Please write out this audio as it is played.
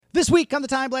This week on the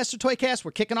Time Blaster Toycast,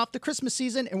 we're kicking off the Christmas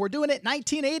season, and we're doing it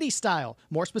 1980 style.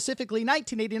 More specifically,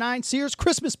 1989 Sears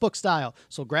Christmas book style.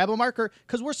 So grab a marker,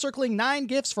 because we're circling 9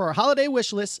 gifts for our holiday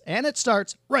wish list, and it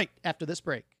starts right after this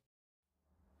break.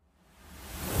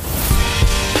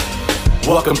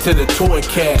 Welcome to the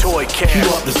Toycast. Cue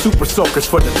up the super soakers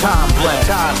for the Time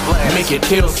Blast. Make your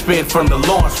tail spin from the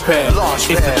launch pad. It's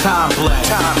the Time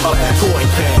Blast of the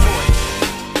Toycast.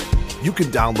 You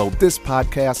can download this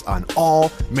podcast on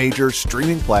all major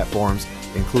streaming platforms,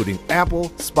 including Apple,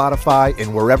 Spotify,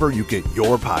 and wherever you get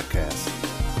your podcasts.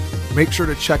 Make sure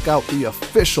to check out the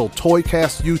official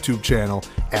Toycast YouTube channel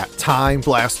at Time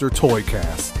Blaster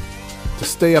Toycast. To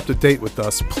stay up to date with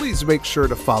us, please make sure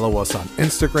to follow us on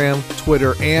Instagram,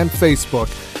 Twitter, and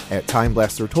Facebook at Time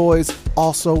Blaster Toys,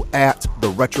 also at The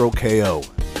Retro KO.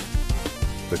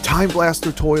 The Time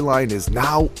Blaster toy line is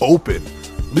now open.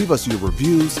 Leave us your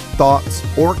reviews, thoughts,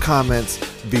 or comments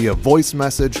via voice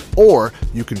message, or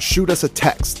you can shoot us a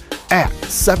text at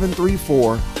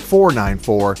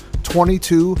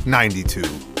 734-494-2292.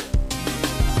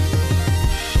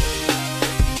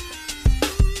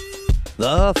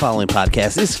 The following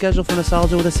podcast is scheduled for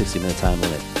nostalgia with a 60-minute time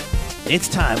limit. It's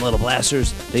time, little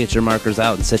blasters, to get your markers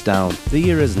out and sit down. The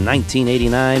year is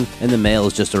 1989, and the mail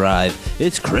has just arrived.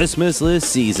 It's Christmas list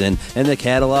season, and the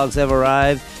catalogs have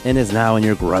arrived and is now in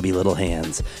your grubby little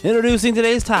hands. Introducing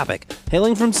today's topic,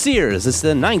 hailing from Sears, it's the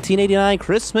 1989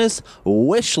 Christmas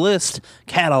wish list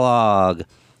catalog.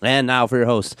 And now for your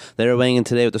host, they're weighing in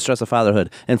today with the stress of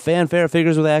fatherhood and fanfare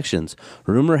figures with actions.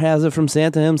 Rumor has it from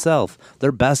Santa himself,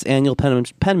 their best annual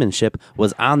penmanship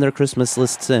was on their Christmas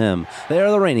list to him. They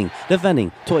are the reigning,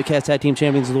 defending Toycast Tag Team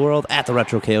Champions of the world at the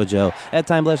Retro KO Joe, at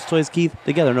Time Blaster Toys Keith,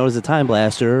 together known as the Time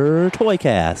Blaster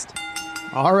Toycast.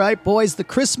 All right, boys, the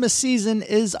Christmas season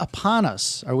is upon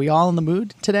us. Are we all in the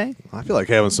mood today? I feel like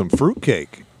having some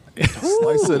fruitcake.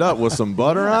 Slice it up with some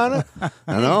butter on it.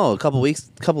 I know, a couple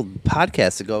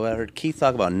podcasts ago, I heard Keith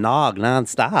talk about nog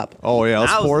nonstop. Oh, yeah,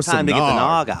 let's pour some time to get the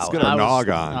nog out. Let's get our nog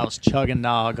on. I was chugging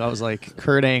nog. I was like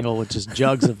Kurt Angle with just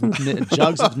jugs of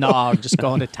nog, just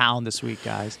going to town this week,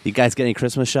 guys. You guys get any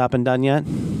Christmas shopping done yet?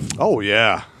 Oh,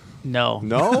 yeah. No.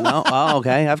 No? No? Oh,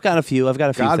 okay. I've got a few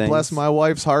God things. bless my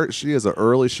wife's heart. She is an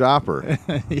early shopper.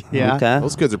 Yeah. Okay.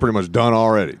 Those kids are pretty much done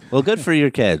already. Well, good for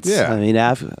your kids. Yeah. I mean,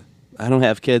 I don't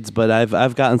have kids, but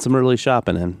I've gotten some early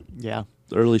shopping in. Yeah.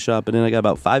 I got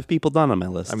about 5 people done on my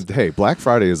list. Hey, Black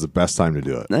Friday is the best time to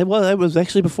do it. It was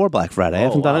actually before Black Friday. I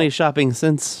haven't done any shopping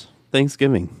since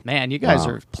Thanksgiving. Man, you guys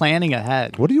are planning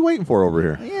ahead. What are you waiting for over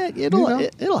here? Yeah, it'll happen.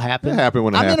 It'll happen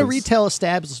when it I'm in a happens. retail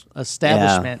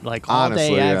establishment like all Honestly,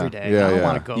 day, yeah. every day. Yeah, I don't yeah.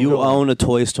 want to go. You own a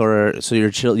toy store, so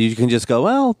you can just go,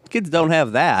 well, kids don't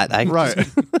have that. Right.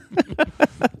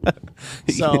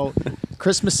 So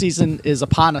Christmas season is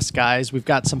upon us, guys. We've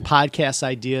got some podcast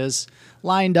ideas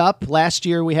lined up. Last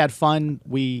year we had fun.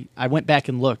 I went back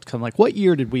and looked. 'Cause I'm like, what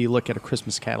year did we look at a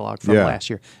Christmas catalog from last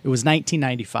year? It was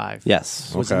 1995. Yes.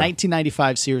 It was a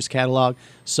 1995 Sears catalog.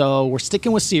 So we're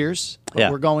sticking with Sears. But Yeah.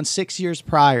 we're going 6 years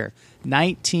prior,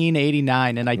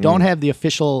 1989. And I don't have the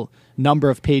official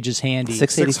number of pages handy.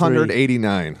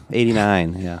 689.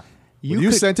 89, yeah. When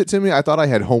you sent it to me, I thought I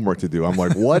had homework to do. I'm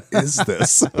like, what is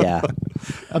this? Yeah.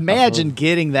 Imagine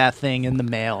getting that thing in the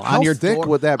mail How on your thick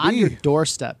would that on be? your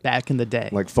doorstep back in the day.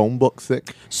 Like phone book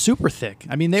thick? Super thick.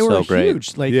 I mean, they So were great.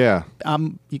 huge. Like, Yeah.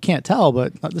 you can't tell,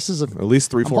 but this is At least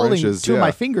 3-4 holding inches. Two of yeah.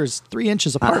 my fingers 3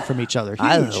 inches apart from each other.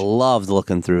 I Huge. loved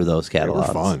looking through those They were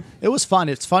catalogs. fun. It was fun.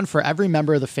 It's fun for every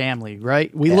member of the family, right?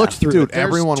 We looked through Dude, it. There's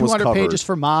everyone was 200 covered. pages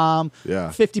for mom,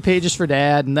 Yeah. 50 pages for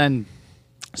dad, and then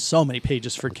so many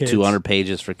pages for kids. 200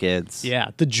 pages for kids. Yeah,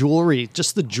 the jewelry,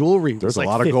 just the jewelry. There's was a like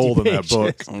lot of 50 gold in that pages.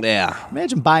 book. Yeah.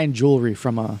 Imagine buying jewelry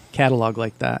from a catalog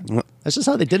like that. That's just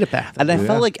how they did it back then. And I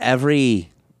felt like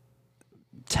every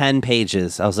 10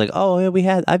 pages, I was like, oh,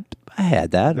 yeah, I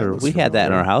had that, or we had that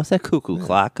in our house, that cuckoo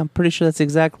clock. I'm pretty sure that's the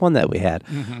exact one that we had.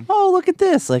 Oh, look at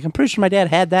this. Like, I'm pretty sure my dad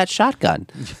had that shotgun.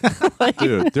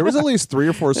 Dude, there was at least 3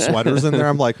 or 4 sweaters in there.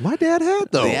 I'm like, my dad had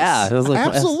those. Yeah, it was like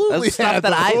Absolutely the stuff had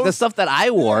the those. stuff that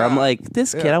I wore. I'm like,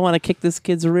 this kid, I want to kick this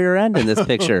kid's rear end in this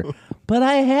picture. But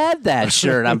I had that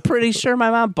shirt. I'm pretty sure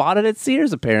my mom bought it at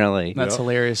Sears. Apparently, That's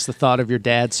hilarious. The thought of your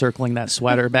dad circling that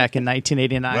sweater back in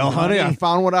 1989. Well, honey, I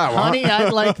found what I want. Honey, I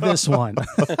like this one.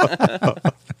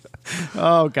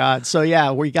 Oh, God. So,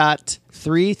 yeah, we got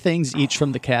 3 things each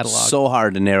from the catalog. so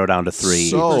hard to narrow down to 3.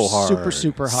 So hard.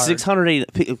 Super hard.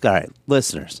 680. All right,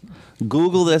 listeners,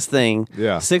 Google this thing.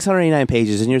 Yeah. 689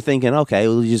 pages, and you're thinking, okay,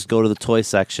 well, you just go to the toy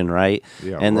section, right?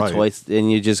 Yeah, and right. the toys,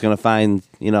 and you're just gonna find,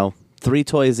 3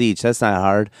 toys each. That's not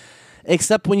hard.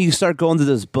 Except when you start going to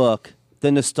this book,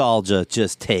 the nostalgia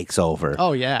just takes over.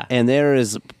 Oh, yeah. And there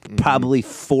is probably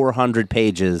 400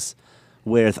 pages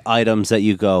with items that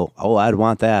you go, oh, I'd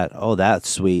want that. Oh, that's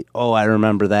sweet. Oh, I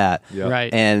remember that. Yeah.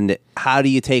 Right. And how do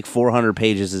you take 400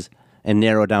 pages and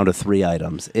narrow it down to 3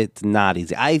 items? It's not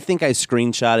easy. I think I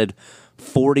screenshotted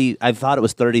 40. I thought it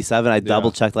was 37. I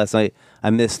double checked last night. I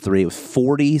missed 3. It was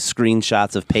 40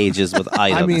 screenshots of pages with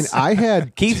items. I mean, I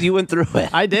had Keith, you went through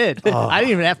it. I did. I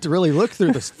didn't even have to really look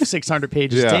through the 600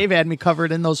 pages. Yeah. Dave had me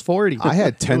covered in those 40. I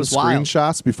had It 10 was wild.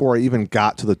 screenshots before I even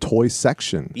got to the toy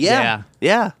section. Yeah.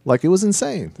 Like, it was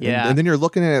insane. Yeah. And then you're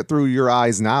looking at it through your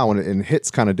eyes now, and it hits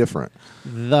kind of different.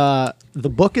 The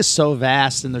book is so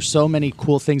vast, and there's so many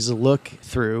cool things to look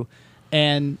through.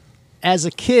 And as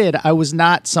a kid, I was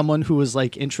not someone who was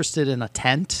like interested in a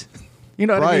tent. You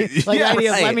know what I Right. mean? Like, Yeah, the idea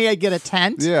of, right. let me get a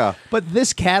tent. Yeah. But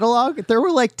this catalog, there were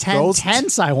like 10 Those-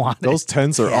 tents I wanted. Those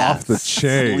tents are off the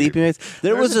chain. Sleeping mates.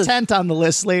 There There's was a tent on the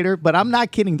list later, but I'm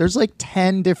not kidding. There's like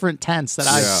 10 different tents that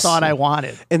I Yeah. thought I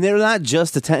wanted. And they're not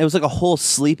just a tent. It was like a whole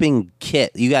sleeping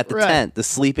kit. You got the Right. tent, the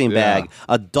sleeping Yeah. bag,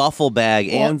 a duffel bag,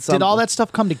 Well, and some. did all that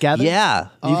stuff come together? Yeah,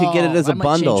 you could get it as I a might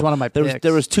bundle. change one of my there was picks.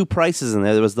 there was 2 prices in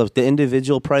there. There was the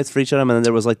individual price for each of them, and then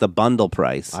there was like the bundle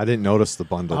price. I didn't notice the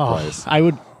bundle price.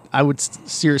 I would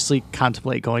seriously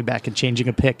contemplate going back and changing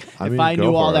a pick I if mean, I go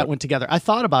knew all for that it. went together. I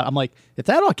thought about it. I'm like, if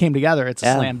that all came together, it's a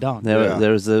slam dunk. There, Yeah.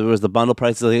 there was the bundle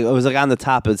price. It was like on the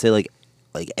top. It would say like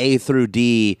A through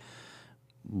D,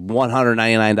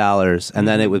 $199, and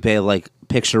then it would pay like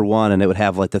picture 1, and it would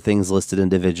have like the things listed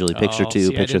individually. Picture 2,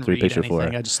 See, I picture didn't 3, read picture 4.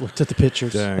 anything. I just looked at the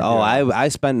pictures. Dang. Oh, Yeah. I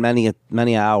spent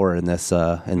many hour in this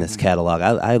catalog.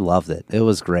 I loved it. It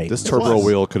was great. This turbo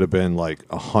wheel could have been like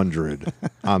 100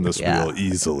 on this Yeah. wheel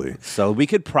easily. So we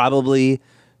could probably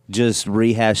just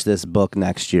rehash this book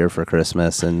next year for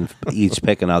Christmas and each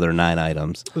pick another 9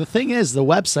 items. The thing is, the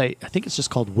website, I think it's just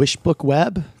called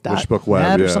wishbookweb.net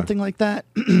Wishbookweb, or yeah. something like that,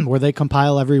 where they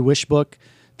compile every wish book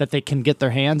that they can get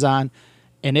their hands on.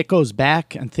 And it goes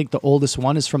back, I think the oldest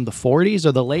one is from the 40s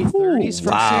or the late 30s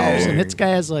from wow. Sears. And this guy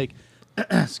has like,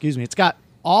 excuse me, it's got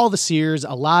all the Sears,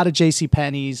 a lot of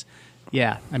JCPenney's.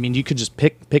 Yeah, I mean, you could just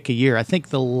pick a year. I think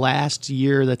the last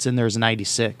year that's in there is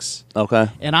 96. Okay.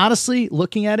 And honestly,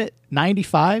 looking at it,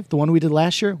 95, the one we did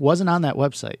last year, wasn't on that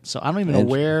website. So I don't even know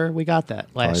where we got that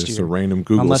last Just year. a random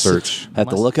Google Unless it- search. I have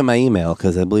to look at my email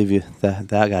because I believe you that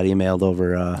got emailed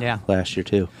over Yeah. last year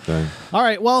too. Dang. All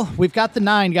right, well, we've got the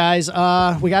 9, guys.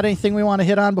 We got anything we want to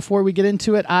hit on before we get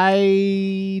into it?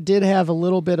 I did have a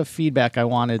little bit of feedback I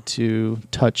wanted to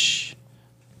touch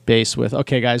base with.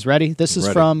 Okay, guys, ready? This is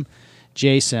Ready. from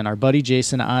Jason, our buddy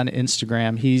Jason on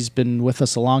Instagram. He's been with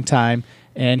us a long time,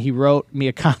 and he wrote me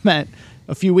a comment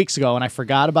a few weeks ago, and I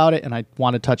forgot about it, and I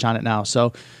want to touch on it now.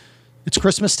 So it's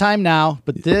Christmas time now,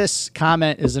 but this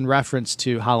comment is in reference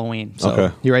to Halloween. So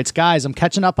Okay. he writes, guys, I'm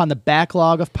catching up on the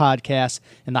backlog of podcasts,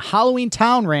 and the Halloween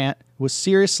Town rant was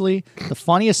seriously the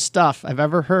funniest stuff I've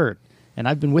ever heard, and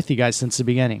I've been with you guys since the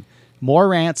beginning. More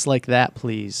rants like that,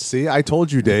 please. See, I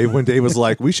told you, Dave, when Dave was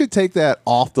like, we should take that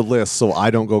off the list so I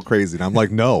don't go crazy. And I'm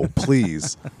like, no,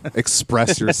 please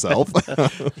express yourself.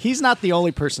 He's not the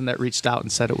only person that reached out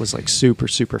and said it was like super,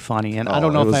 super funny. And I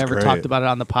don't know it if was I ever great. talked about it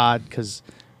on the pod because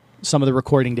some of the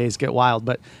recording days get wild.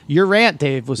 But your rant,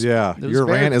 Dave, was Yeah, it was your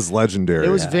very- rant is legendary. It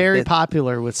was very It-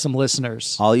 popular with some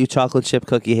listeners. All you chocolate chip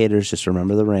cookie haters, just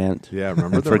remember the rant. Yeah,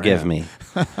 remember and the forgive rant. me.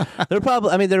 There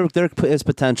probably, I mean, there is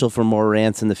potential for more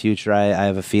rants in the future. I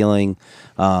have a feeling.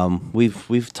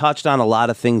 We've touched on a lot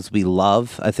of things we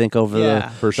love. I think over Yeah.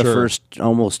 For the sure. first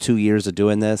almost 2 years of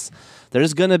doing this.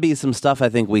 There's going to be some stuff I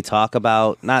think we talk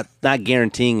about, not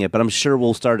guaranteeing it, but I'm sure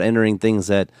we'll start entering things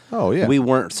that Oh, yeah. we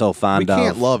weren't so fond We of.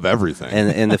 can't love everything.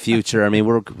 in the future. I mean,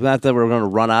 we're not that we're going to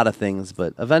run out of things,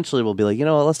 but eventually we'll be like, you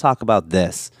know what? Let's talk about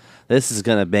this. This is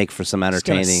going to make for some It's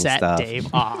gonna entertaining set stuff.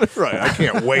 Dave off. right, I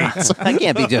can't wait. I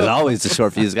can't be just always the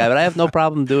short fuse guy, but I have no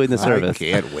problem doing the service.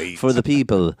 can't wait. For the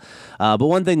people. But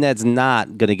one thing that's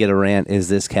not going to get a rant is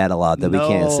this catalog that we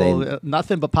can't say.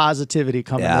 Nothing but positivity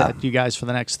coming Yeah. at you guys for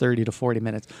the next 30 to 40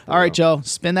 minutes. All right, Joe,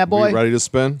 spin that boy. We ready to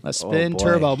spin? Let's spin Oh, boy.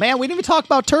 Turbo. Man, we didn't even talk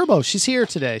about Turbo. She's here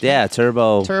today. Yeah,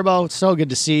 Turbo. Turbo, it's so good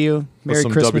to see you. With Merry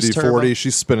some Christmas, WD-40. Turbo.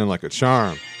 She's spinning like a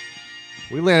charm.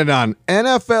 We landed on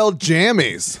NFL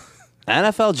Jammies.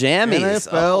 NFL Jammies. NFL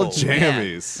Oh,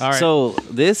 Jammies. All right. So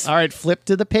this. All right, flip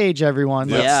to the page, everyone.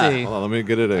 Let's Yeah. see. Hold on, let me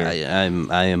get it there.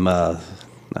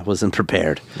 I wasn't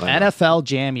prepared. NFL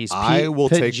Jammies. I will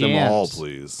take Jams. them all,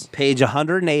 please. Page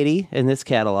 180 in this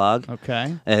catalog.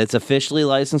 Okay. It's officially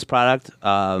licensed product,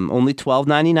 only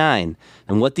 $12.99.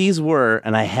 And what these were,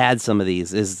 and I had some of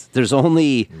these, is there's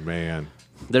only Man.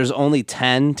 There's only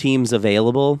 10 teams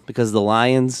available because the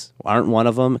Lions aren't one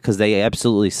of them because they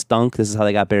absolutely stunk. This is how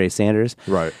they got Barry Sanders.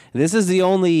 Right. This is the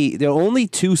only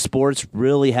two sports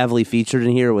really heavily featured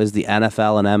in here was the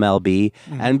NFL and MLB.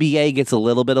 NBA gets a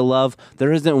little bit of love.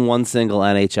 There isn't one single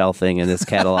NHL thing in this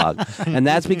catalog. And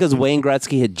that's because Wayne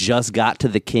Gretzky had just got to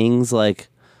the Kings like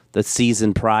the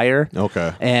season prior.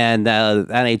 Okay. And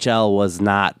NHL was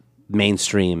not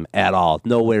mainstream at all.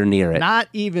 Nowhere near it. Not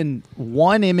even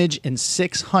one image in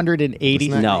 680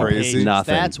 Isn't that No, crazy?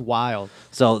 nothing. That's wild.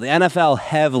 So the NFL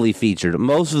heavily featured.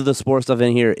 Most of the sports stuff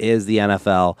in here is the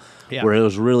NFL, Yeah. where it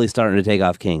was really starting to take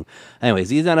off king. Anyways,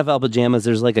 these NFL pajamas,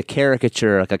 there's like a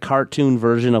caricature, like a cartoon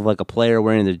version of like a player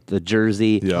wearing the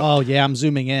jersey. Yeah. Oh, yeah, I'm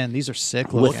zooming in. These are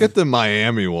sick looking. Look at the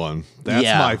Miami one. That's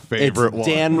Yeah, my favorite it's one.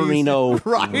 Dan Marino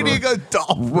riding a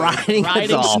dolphin. riding a Riding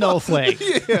doll. Snowflake.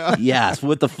 Yes,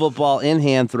 with the football in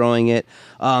hand, throwing it.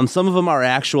 Some of them are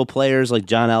actual players, like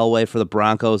John Elway for the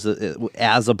Broncos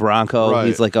as a Bronco. Right.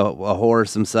 He's like a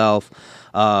horse himself.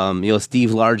 Steve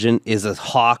Largent is a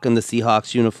hawk in the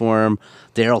Seahawks uniform.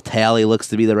 Daryl Talley looks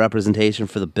to be the representation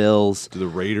for the Bills. The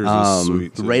Raiders is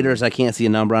sweet. The too. Raiders, I can't see a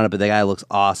number on it, but the guy looks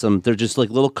awesome. They're just like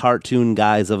little cartoon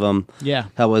guys of them. Yeah.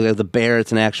 How the bear,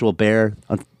 it's an actual bear.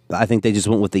 I think they just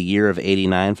went with the year of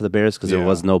 89 for the Bears because there Yeah.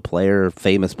 was no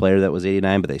famous player that was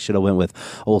 89, but they should have went with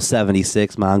old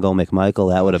 76 Mongo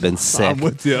McMichael. That would have been sick. I'm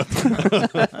with you.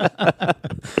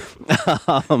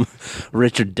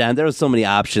 Richard Dent. There was so many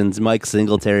options. Mike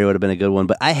Singletary would have been a good one,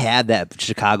 but I had that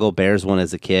Chicago Bears one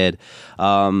as a kid.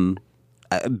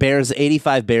 Bears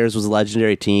 85 Bears was a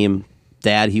legendary team.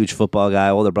 Dad, huge football guy.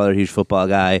 Older brother, huge football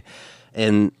guy.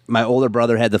 And my older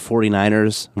brother had the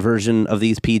 49ers version of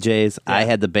these PJs. Yeah. I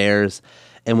had the Bears.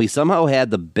 And we somehow had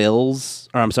the Bills,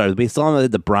 we somehow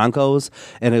had the Broncos.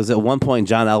 And it was at one point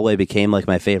John Elway became like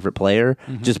my favorite player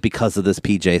just because of this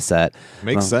PJ set.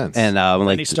 Makes sense. And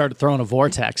Then he started throwing a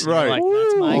vortex. And you're Right. like,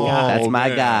 that's my guy. That's my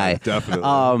man, guy.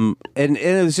 Definitely. And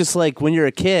it was just like when you're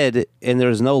a kid and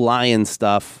there's no Lion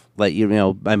stuff. Like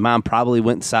my mom probably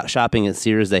went shopping at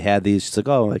Sears. They had these. She's like,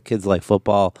 "Oh, my kids like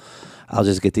football. I'll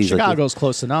just get these." Chicago's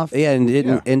close enough. Yeah, and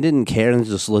didn't care and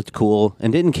just looked cool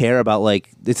and didn't care about like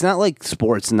it's not like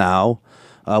sports now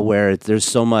where there's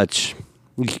so much.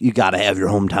 You got to have your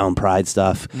hometown pride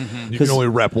stuff. You can only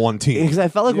rep one team. Because I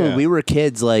felt like when Yeah. we were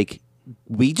kids, like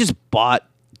we just bought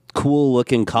cool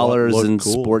looking colors looked and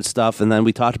cool. sports stuff, and then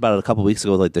we talked about it a couple weeks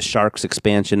ago, like the Sharks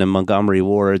expansion and Montgomery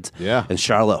Wards, Yeah. and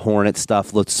Charlotte Hornet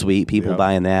stuff looked sweet. People Yeah.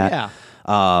 buying that. Yeah.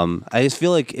 I just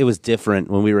feel like it was different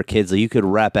when we were kids. Like you could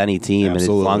rep any team, and as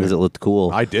Absolutely. long as it looked cool.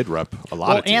 I did rep a lot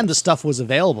Well, of teams. and the stuff was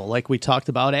available, like we talked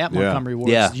about at Montgomery Ward.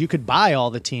 Yeah. You could buy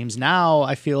all the teams. Now,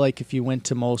 I feel like if you went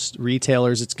to most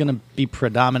retailers, it's going to be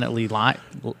predominantly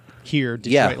here,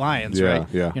 Detroit Yeah. Lions, Yeah, right?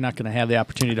 yeah. You're not going to have the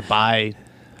opportunity to buy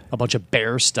a bunch of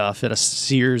Bear stuff at a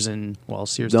Sears, and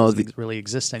Sears No, doesn't really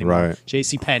exist anymore. Right.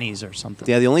 J.C. Penney's or something.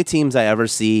 Yeah, the only teams I ever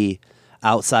see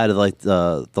outside of like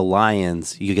the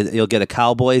Lions, you'll get a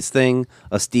Cowboys thing,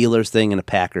 a Steelers thing, and a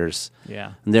Packers.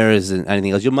 Yeah. And there isn't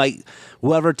anything else. You might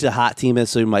whoever the hot team is,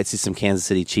 so you might see some Kansas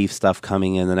City Chiefs stuff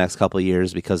coming in the next couple of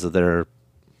years because of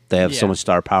they have so Yeah. much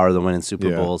star power. They're winning Super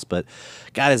Yeah. Bowls. But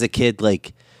God, as a kid,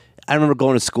 like I remember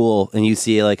going to school and you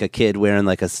see like a kid wearing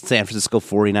like a San Francisco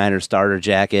 49er starter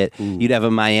jacket. You'd have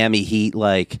a Miami Heat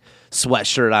like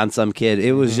sweatshirt on some kid.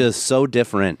 It was just so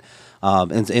different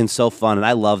and so fun. And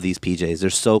I love these PJs. They're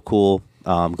so cool.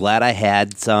 Glad I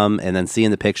had some, and then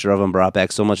seeing the picture of them brought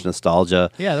back so much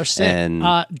nostalgia. Yeah, they're sick. And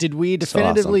Did we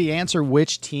definitively answer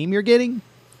which team you're getting?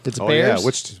 It's Oh, Bears? yeah.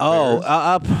 Which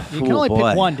You can only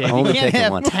pick one, Dave. You Only can't pick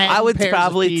have one. 10 I would pairs of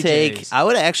probably PJs. I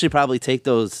would actually probably take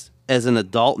those as an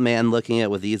adult man looking at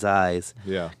it with these eyes.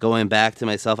 Yeah. Going back to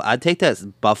myself, I'd take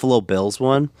that Buffalo Bills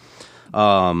one.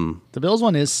 The Bills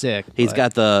one is sick. He's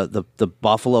but- got the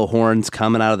buffalo horns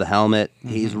coming out of the helmet. Mm-hmm.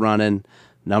 He's running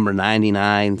number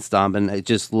 99, stomping. It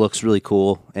just looks really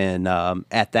cool. And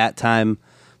at that time,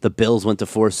 the Bills went to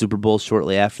 4 Super Bowls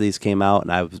shortly after these came out,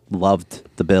 and I loved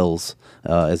the Bills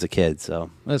as a kid. So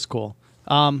That's cool.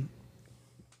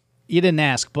 You didn't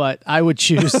ask, but I would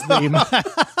choose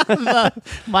the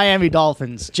Miami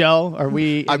Dolphins. Joe, are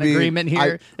we in agreement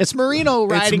here? It's Marino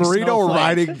riding. It's Marino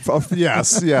Snowflake. riding.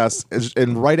 Yes.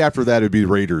 And right after that, it'd be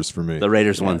Raiders for me. the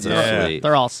Raiders ones Yeah, are sweet.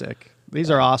 they're all sick.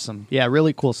 These are awesome. Yeah,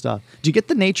 really cool stuff. Did you get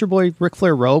the Nature Boy Ric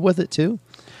Flair robe with it too?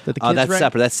 That the Oh, kids that's rent?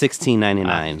 separate. That's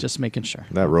 $16.99. Just making sure.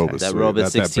 That robe is That sweet. robe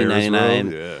is That Bears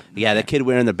 $16.99. robe, Yeah, the kid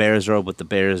wearing the Bears robe with the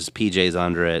Bears PJs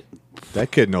under it.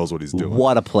 That kid knows what he's doing.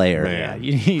 What a player! Man.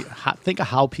 Yeah, think of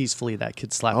how peacefully that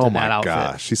kid slept Oh in that my outfit.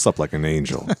 gosh, he slept like an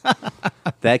angel.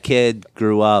 That kid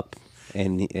grew up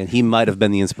And he might have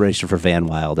been the inspiration for Van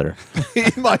Wilder. He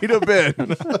might have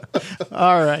been.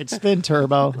 All right, spin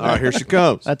turbo. All right, here she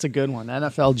comes. That's a good one.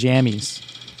 NFL jammies.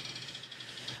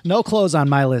 No clothes on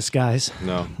my list, guys.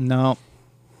 No.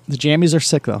 The jammies are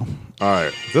sick, though. All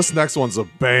right, this next one's a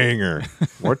banger.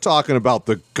 We're talking about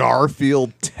the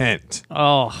Garfield tent.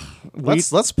 Oh,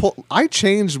 Let's pull. I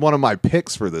changed one of my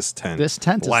picks for this tent. this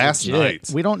tent is last legit.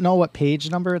 night. We don't know what page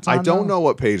number it's on. I don't though. know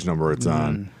what page number it's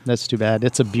on, That's too bad.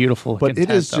 It's a beautiful but looking it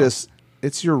tent, is though. just.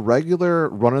 It's your regular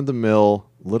run-of-the-mill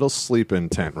little sleep-in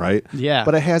tent, right? Yeah.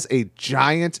 But it has a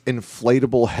giant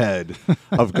inflatable head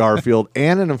of Garfield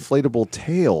and an inflatable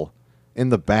tail in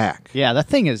the back. Yeah, the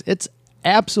thing is, it's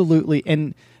absolutely,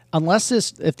 and unless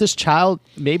if this child,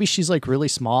 maybe she's like really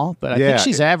small, but I Yeah, think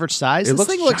she's average size. it This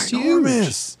looks thing looks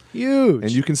ginormous. huge.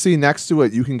 And you can see next to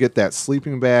it, you can get that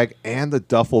sleeping bag and the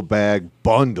duffel bag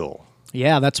bundle.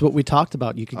 Yeah, that's what we talked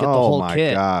about. You could get the whole my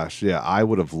kit. gosh. Yeah, I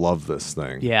would have loved this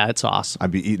thing. Yeah, it's awesome.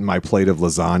 I'd be eating my plate of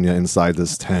lasagna inside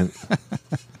this tent.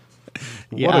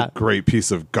 What Yeah. a great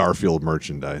piece of Garfield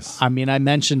merchandise. I mean, I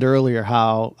mentioned earlier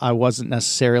how I wasn't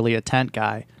necessarily a tent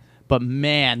guy, but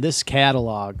man, this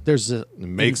catalog, it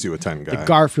makes you a tent guy. The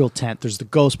Garfield tent, there's the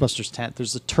Ghostbusters tent,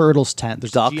 there's the Turtles tent,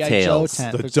 there's the G.I. Joe DuckTales.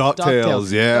 tent, The there's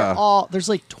DuckTales, yeah. There's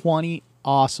like 20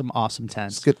 awesome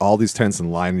tents. Get all these tents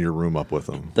and line your room up with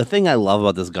them. The thing I love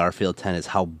about this Garfield tent is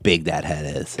how big that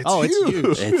head is. It's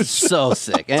huge. It's so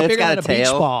sick. And it's Bigger got than a beach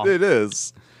tail. ball. It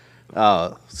is.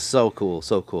 Oh, so cool.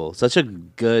 So cool. Such a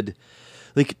good.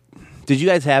 Like, did you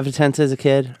guys have tents as a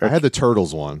kid? Or I had the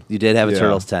Turtles one. you did have a Yeah.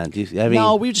 Turtles tent. I mean,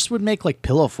 No, we just would make like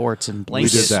pillow forts and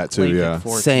blankets. that too, blanket yeah.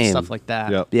 forts and Same. stuff like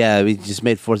that. Yep. yeah, we just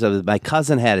made forts of it. My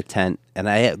cousin had a tent, and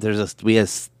me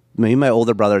and my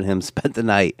older brother and him spent the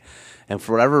night, and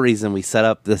for whatever reason, we set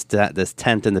up this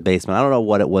tent in the basement. I don't know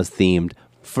what it was themed.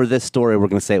 For this story, we're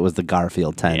going to say it was the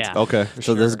Garfield tent. Yeah. Okay.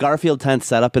 So there's Garfield tent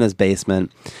set up in his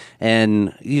basement,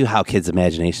 and how kids'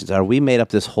 imaginations are. We made up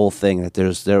this whole thing that there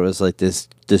was like this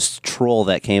troll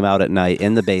that came out at night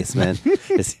in the basement,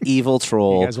 this evil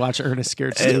troll. You guys watch Ernest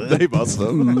Scared Stupid? They must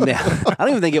have. I don't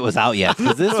even think it was out yet,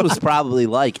 because this was probably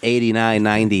like 89,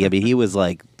 90. I mean, he was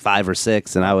like 5 or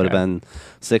 6, and I would have been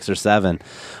 6 or 7.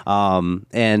 But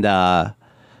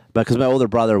because my older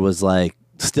brother was like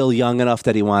still young enough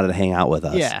that he wanted to hang out with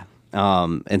us. Yeah.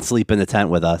 And sleep in the tent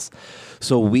with us.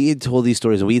 So we had told these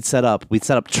stories, and we'd set up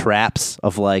traps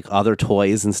of like other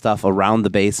toys and stuff around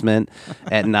the basement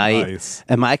at night. Nice.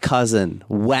 And my cousin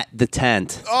wet the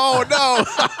tent. Oh,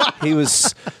 no. He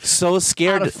was so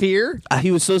scared. Out of fear?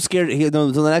 He was so scared. So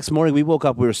the next morning we woke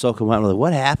up, we were soaking wet. We're like,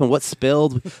 "What happened? What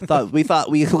spilled?" We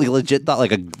legit thought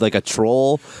like a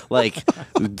troll like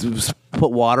put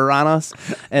water on us.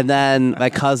 And then my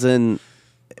cousin,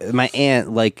 my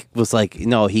aunt, like was like,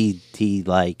 no, he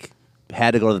like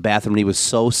had to go to the bathroom, and he was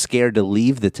so scared to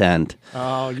leave the tent.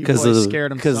 Oh, you boys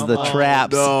scared him so because the much.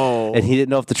 traps, no. and he didn't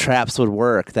know if the traps would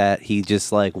work. That he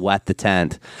just like wet the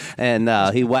tent, and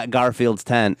he wet Garfield's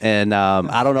tent. And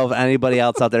I don't know if anybody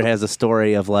else out there has a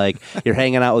story of like you're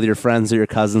hanging out with your friends or your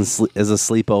cousins as a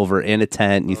sleepover in a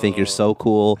tent, and you think you're so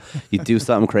cool, you do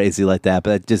something crazy like that.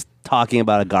 But just talking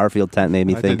about a Garfield tent made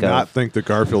me I think did not of think the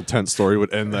Garfield tent story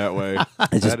would end that way.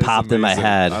 it. Just popped in my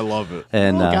head. I love it.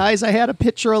 And Guys, I had a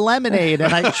pitcher of lemonade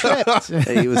and I tripped.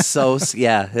 he was so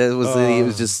it was he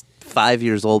was just 5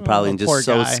 years old probably, and poor just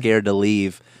so guy. scared to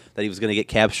leave that he was going to get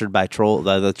captured by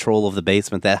the troll of the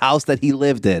basement, that house that he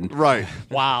lived in. Right.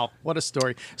 Wow, what a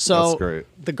story. So That's great.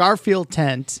 the Garfield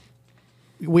tent,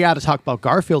 we got to talk about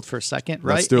Garfield for a second,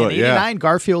 right? Let's do In it, yeah. 89,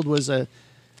 Garfield was a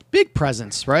big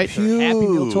presence, right? There were Happy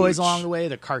Meal Huge. toys along the way,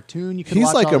 the cartoon you could He's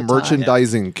watch like all a the time.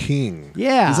 merchandising king.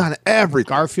 Yeah. He's on everything.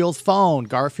 Garfield phone,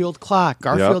 Garfield clock,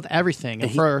 Garfield everything.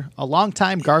 And for a long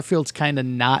time, Garfield's kind of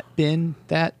not been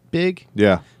that big,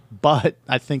 Yeah. but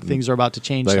I think things are about to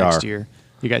change They next are. year.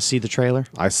 You guys see the trailer?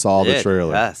 I saw the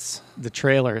trailer. Yes. The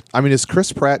trailer. I mean, is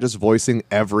Chris Pratt just voicing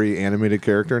every animated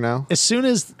character now? As soon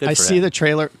as I for see him. the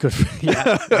trailer, good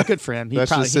for him. He That's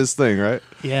probably, just his thing, right?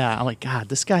 Yeah, I'm like, God,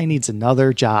 this guy needs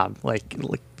another job. Like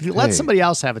let Hey, somebody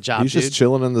else have a job, He's dude. just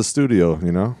chilling in the studio,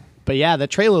 you know? But yeah, the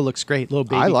trailer looks great. Little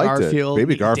baby I liked it. Garfield. Baby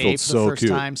meeting Garfield's Dave for the so first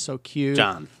cute. time, so cute.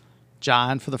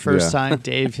 John for the first Yeah. time.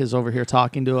 Dave is over here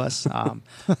talking to us.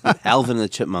 Alvin and the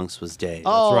Chipmunks was Dave.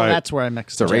 Oh, right. where I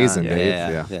mixed It's a up. raisin, yeah, Dave. yeah,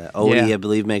 Yeah. yeah. Odie, Yeah. I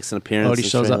believe, makes an appearance. Odie in the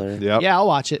shows up. trailer. Yep. Yeah, I'll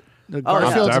watch it.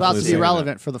 Garfield's about to definitely be seeing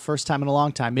relevant for the first time in a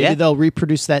long time. Maybe Yeah. they'll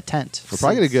reproduce that tent. We're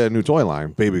probably going to get a new toy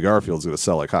line. Baby Garfield's going to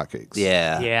sell like hotcakes.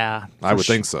 Yeah. Yeah, I would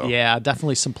think so. Yeah,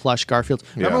 definitely some plush Garfields.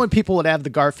 Remember Yeah. when people would have the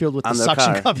Garfield with On the their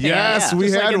suction car. cup? Yes, hand, we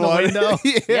just like had in the one. window.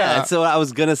 Yeah, so I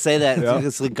was gonna say that Yeah.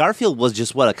 because like, Garfield was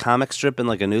just what a comic strip in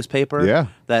like a newspaper. Yeah.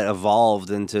 that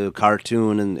evolved into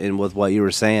cartoon and with what you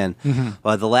were saying.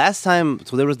 The last time,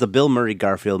 so there was the Bill Murray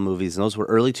Garfield movies, and those were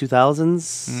early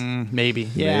 2000s. Maybe.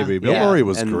 Yeah. Maybe. Bill Yeah. Murray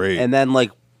was and, great. And then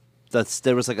like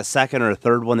there was like a second or a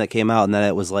third one that came out, and then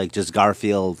it was like just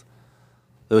Garfield.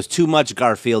 There was too much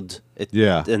Garfield.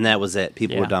 Yeah. and that was it.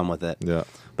 People were Yeah. done with it. Yeah.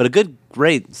 But a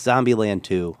great Zombieland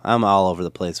 2. I'm all over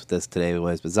the place with this today,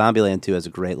 anyways. But Zombieland 2 has a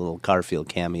great little Garfield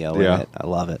cameo Yeah. in it. I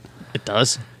love it. It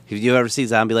does. Have you ever seen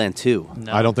Zombieland 2?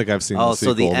 No. I don't think I've seen Oh, the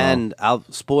sequel. so the no. end.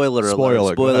 Spoiler alert. Spoil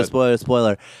it, go ahead.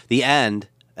 Spoiler. The end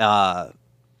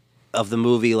of the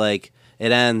movie, like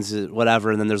it ends,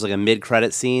 whatever, and then there's like a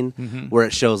mid-credit scene where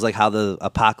it shows like how the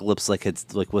apocalypse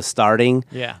was starting.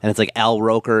 Yeah. and it's like Al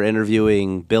Roker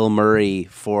interviewing Bill Murray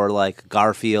for like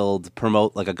Garfield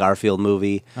promote like a Garfield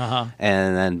movie, and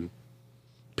then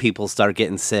people start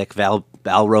getting sick.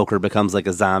 Al Roker becomes like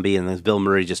a zombie, and then Bill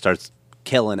Murray just starts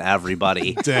killing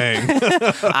everybody Dang.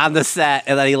 on the set,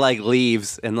 and then he like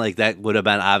leaves, and like that would have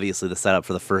been obviously the setup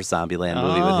for the first Zombieland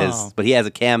movie with his, but he has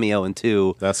a cameo in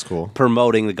 2 That's cool.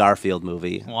 promoting the Garfield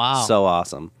movie. Wow. So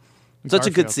awesome. Such a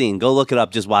good Garfield. scene. Go look it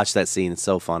up. Just watch that scene. It's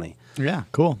so funny. Yeah,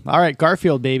 cool. All right,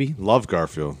 Garfield, baby. Love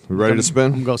Garfield. We ready to I'm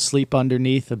spin? gonna go sleep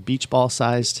underneath a beach ball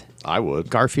sized I would.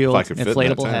 Garfield If I could fit in that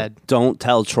inflatable tent. head. Don't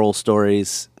tell troll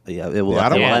stories. Yeah, it will, Yeah, I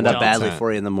don't it will want end up one badly tent.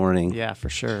 for you in the morning. Yeah, for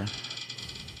sure.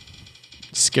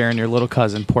 Scaring your little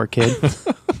cousin, poor kid.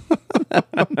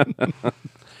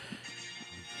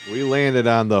 We landed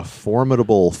on the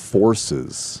Formidable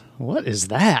Forces. What is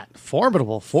that?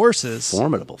 Formidable forces.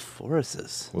 Formidable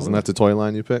forces. Wasn't that the toy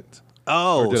line you picked?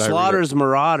 Oh, Or did I read Slaughter's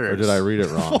Marauders. Or did I read it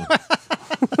wrong?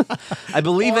 I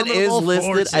believe it is Formidable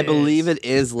listed. I forces. believe it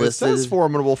is It listed. says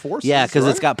Formidable Forces. Yeah, because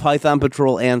it's right? got Python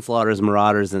Patrol and Slaughter's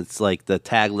Marauders, and it's like the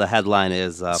headline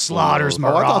is Slaughter's Oh,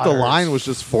 I thought the Marauders. line was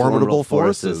just Formidable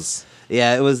Forces.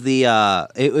 Yeah, it was the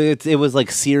it was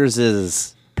like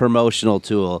Sears's promotional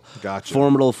tool. Gotcha.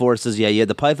 Formidable Forces. Yeah, you had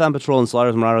the Python Patrol and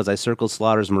Slaughter's Marauders. I circled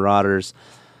Slaughter's Marauders.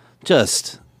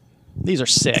 Just These are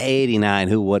sick. 89.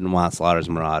 Who wouldn't want Slaughter's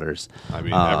Marauders? I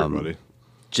mean, everybody.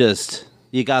 Just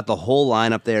you got the whole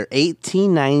line up there.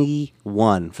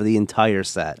 1891 for the entire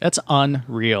set. That's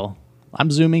unreal.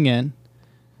 I'm zooming in.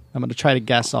 I'm going to try to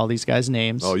guess all these guys'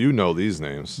 names Oh, you know these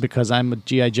names. because I'm a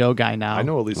G.I. Joe guy now. I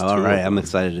know at least two. All right, of I'm them.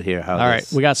 excited to hear how. All right,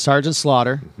 this, we got Sergeant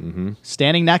Slaughter. Mm-hmm.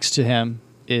 Standing next to him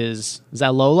is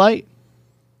that Lowlight?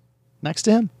 Next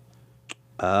to him?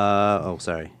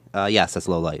 sorry. Yes, that's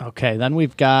low light. Okay, then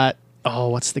we've got,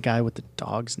 what's the guy with the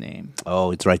dog's name?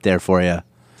 Oh, it's right there for you.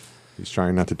 He's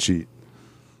trying not to cheat.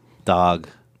 Dog.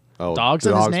 Oh, Dog's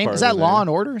the in his dog's name? part Is of that the Law name. and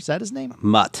Order? Is that his name?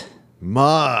 Mutt.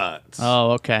 Mutt.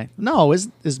 Oh, okay. No, is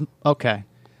okay.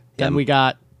 Then Yeah. we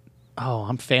got,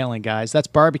 I'm failing, guys. That's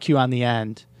barbecue on the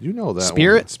end. You know that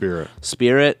Spirit? one. Spirit.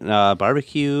 Spirit.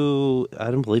 Barbecue. I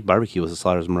don't believe Barbecue was a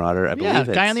Slaughter's Marauder. I believe Yeah, it's,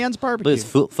 guy on the end's I believe barbecue.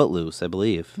 it's Footloose, I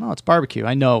believe. No, it's barbecue.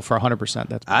 I know for 100%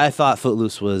 that's I thought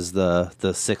Footloose was the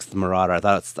sixth Marauder.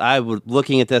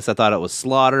 Looking at this, I thought it was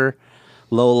Slaughter,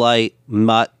 Lowlight,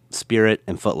 Mutt, Spirit,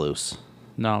 and Footloose.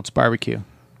 no, it's barbecue.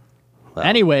 Well.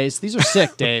 Anyways, these are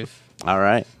sick, Dave. All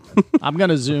right. I'm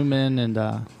gonna zoom in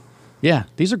and yeah,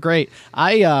 these are great.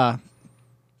 I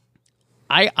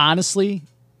honestly,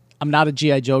 I'm not a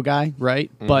G.I. Joe guy,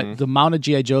 right? Mm-hmm. But the amount of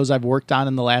G.I. Joes I've worked on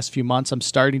in the last few months, I'm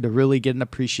starting to really get an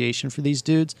appreciation for these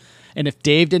dudes. And if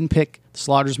Dave didn't pick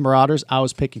Slaughter's Marauders, I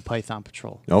was picking Python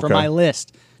Patrol for Okay. my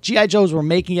list. G.I. Joes were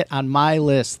making it on my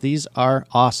list. These are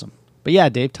awesome. But yeah,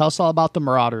 Dave, tell us all about the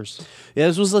Marauders. Yeah,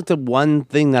 this was like the one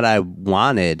thing that I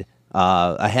wanted.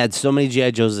 I had so many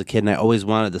G.I. Joes as a kid, and I always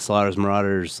wanted the Slaughter's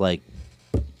Marauders like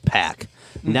pack.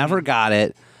 Never got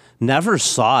it. Never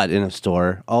saw it in a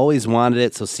store. Always wanted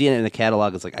it. So seeing it in the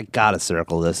catalog, it's like, I gotta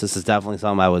circle this. This is definitely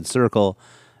something I would circle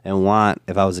and want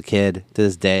if I was a kid. To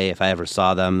this day, if I ever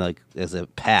saw them like as a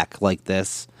pack like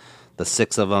this, the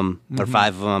 6 of them or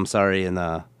 5 of them, I'm sorry, in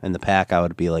the pack, I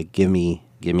would be like, gimme.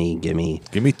 Give me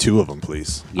 2 of them,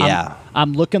 please. Yeah,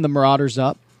 I'm looking the Marauders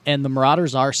up, and the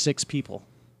Marauders are 6 people.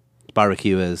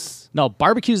 barbecue is No,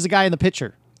 barbecue's the guy in the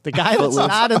picture. The guy that's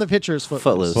not in the picture is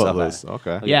Footloose. Footloose.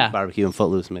 Okay. Yeah. Barbecue and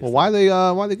Footloose mixed. Well, why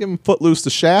they give him Footloose the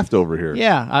Shaft over here?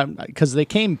 Yeah, because they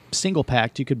came single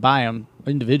packed. You could buy them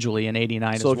individually in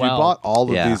 '89 So as if well. you bought all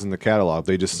of Yeah. these in the catalog,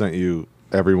 they just sent you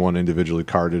everyone individually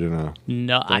carded in a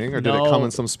No, thing, or did it come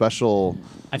in some special?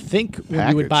 I think when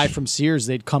you would buy package? from Sears,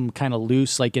 they'd come kind of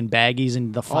loose, like in baggies,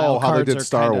 and the file how they cards did are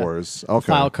Star kinda, Wars. the Okay.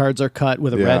 file cards are cut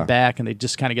with a Yeah. red back, and they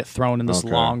just kind of get thrown in this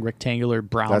Okay. long rectangular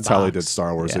brown. That's how they box. did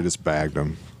Star Wars. Yeah. They just bagged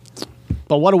them.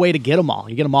 But what a way to get them all!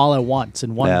 You get them all at once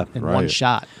in one Yeah, one right.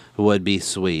 shot. Would be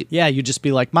sweet. Yeah, you just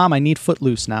be like, "Mom, I need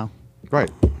Footloose now. Right.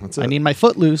 That's it. I need my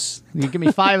Footloose. You give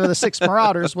me 5 of the 6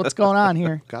 Marauders. What's going on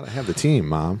here?" Gotta have the team,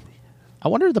 Mom. I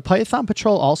wonder, did the Python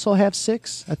Patrol also have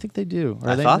 6? I think they do. Or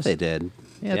I they thought just- they did.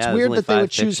 Yeah, it's there's weird only that they 5 would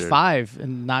choose pictured. 5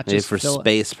 and not Maybe just for fill it.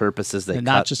 space purposes, they And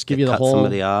cut, not just give they you the cut whole-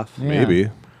 somebody off. Yeah. Maybe.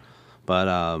 But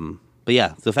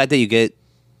yeah, the fact that you get,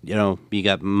 you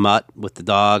got Mutt with the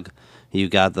dog, you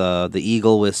got the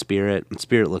eagle with Spirit, and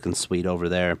Spirit looking sweet over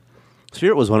there.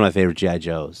 Spirit was one of my favorite GI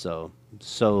Joes,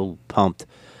 so pumped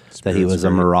that he Spirit's was a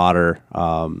great. Marauder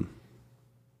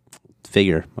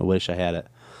figure. I wish I had it.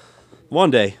 One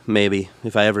day, maybe,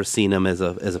 if I ever seen him as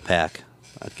a pack,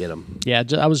 I'd get him. Yeah,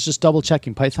 I was just double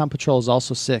checking. Python Patrol is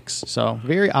also 6, so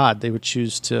very odd they would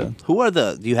choose to.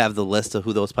 Do you have the list of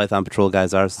who those Python Patrol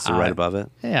guys are? Since they're right above it.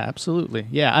 Yeah, absolutely.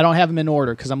 Yeah, I don't have them in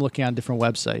order because I'm looking on a different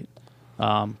website.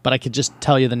 But I could just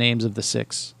tell you the names of the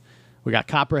 6. We got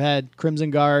Copperhead, Crimson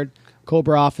Guard,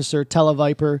 Cobra Officer,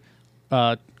 Televiper,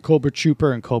 Cobra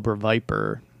Trooper, and Cobra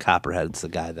Viper. Copperhead's the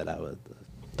guy that I was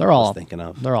They're all thinking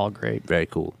of. They're all great. Very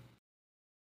cool.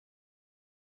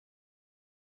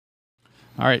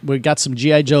 All right, we got some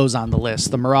GI Joes on the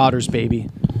list. The Marauders, baby.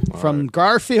 From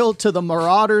Garfield to the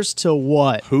Marauders to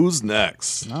what? Who's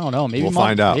next? I don't know. Maybe We'll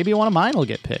find out. Maybe one of mine will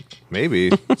get picked. Maybe.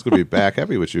 It's going to be back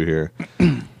heavy with you here.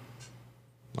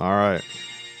 All right.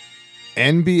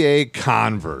 NBA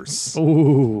Converse.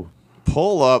 Ooh,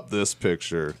 Pull up this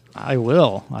picture. I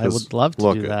will. I would love to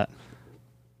look do it. that.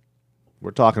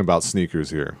 We're talking about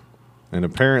sneakers here. And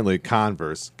apparently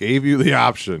Converse gave you the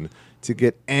option to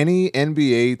get any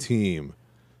NBA team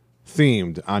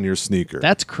themed on your sneaker.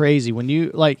 That's crazy. When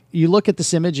you look at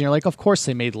this image and you're like, of course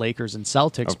they made Lakers and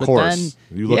Celtics. of but course.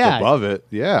 then You look above it.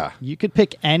 Yeah. you could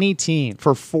pick any team.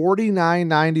 For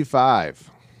 $49.95.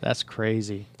 That's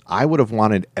crazy. I would have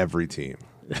wanted every team.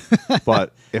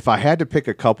 But if I had to pick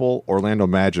a couple, Orlando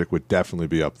Magic would definitely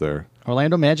be up there.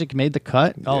 Orlando Magic made the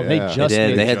cut. Oh, they Yeah. just They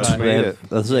did. made They the had cut. made it.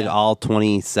 those like all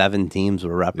 27 teams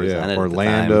were represented. Yeah, at the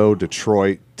Orlando, time.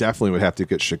 Detroit, definitely would have to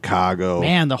get Chicago.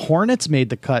 Man, the Hornets made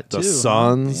the cut The too.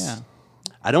 Suns. Yeah.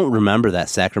 I don't remember that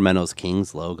Sacramento's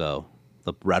Kings logo,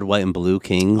 the red, white, and blue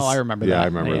Kings. Oh, I remember Yeah, that. I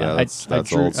remember that. That's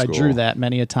drew, old I drew school. that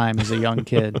many a time as a young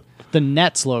kid. The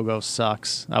Nets logo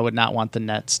sucks. I would not want the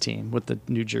Nets team with the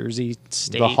New Jersey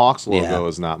State. The Hawks logo Yeah.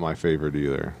 is not my favorite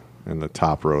either. In the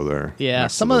top row there. Yeah,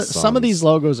 next to some the of these Suns.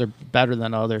 logos are better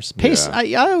than others. Pace,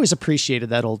 Yeah. I always appreciated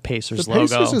that old Pacers The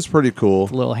Pacers logo. is pretty cool.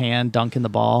 Little hand dunking the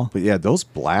ball. But yeah, those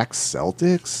black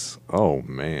Celtics. Oh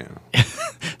man,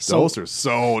 those are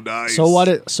so nice. So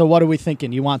what are we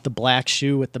thinking? You want the black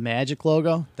shoe with the Magic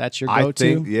logo? That's your I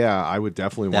go-to? think yeah, I would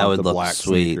definitely That want would the look black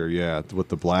sweet. sneaker. Yeah, with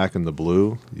the black and the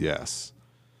blue. Yes.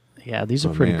 Yeah, these are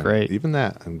Oh, pretty man. great. Even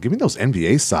that. Give me those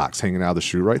NBA socks hanging out of the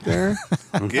shoe right there.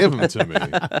 Give them to me.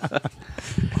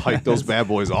 Hike those bad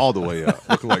boys all the way up,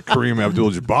 looking like Kareem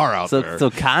Abdul-Jabbar out there. So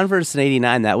Converse in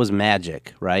 '89, that was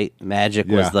Magic, right? Magic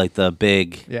Yeah. was like the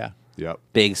big Yeah. Yep.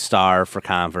 star for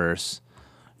Converse.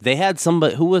 They had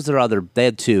somebody. Who was their other? They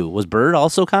had 2. Was Bird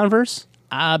also Converse?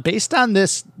 Based on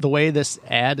the way this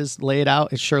ad is laid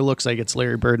out, it sure looks like it's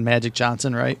Larry Bird and Magic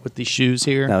Johnson, right? With these shoes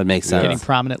here. That would make sense. Getting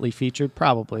prominently featured,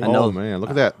 probably. know. Oh man, look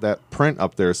at that. That print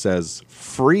up there says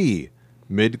free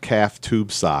mid-calf tube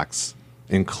socks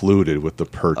included with the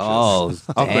purchase Oh, of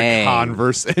the dang.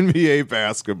 Converse NBA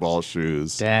basketball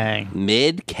shoes. Dang.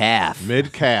 Mid calf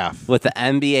Mid-calf. with the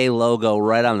NBA logo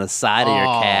right on the side of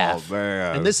your calf. Oh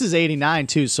man. And this is 89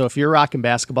 too, so if you're rocking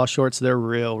basketball shorts, they're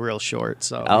real short.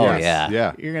 So Oh Yes, yeah.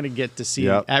 Yeah. you're gonna get to see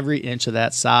Yep. every inch of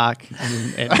that sock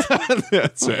and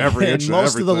It's every and inch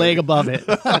most of the leg everything. above it.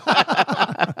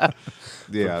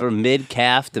 Yeah. From mid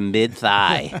calf to mid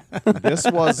thigh. This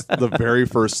was the very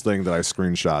first thing that I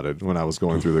screenshotted when I was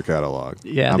going through the catalog.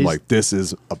 Yeah, I'm these- like, this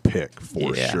is a pick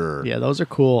for yeah. sure. Yeah, those are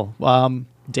cool.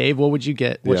 Dave, what would you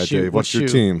get? What Yeah, shoe, Dave, what what's your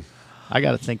shoe? team? I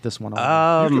got to think this one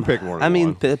over. You can pick more than I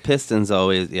mean, one. Pistons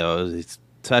always,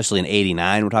 especially in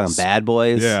 '89. We're talking bad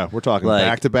boys. Yeah, we're talking Like,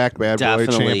 back-to-back bad boy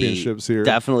definitely- championships here.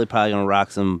 Definitely probably going to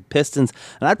rock some Pistons.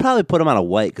 And I'd probably put them on a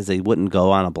white because they wouldn't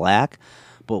go on a black.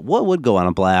 But what would go on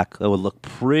a black that would look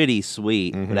pretty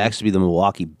sweet would actually be the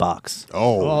Milwaukee Bucks.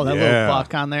 oh, that yeah. little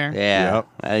buck on there. Yeah, Yep.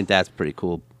 I think that's pretty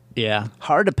cool. Yeah.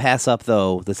 Hard to pass up,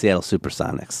 though, the Seattle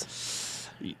Supersonics.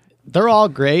 They're all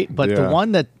great, but the Yeah.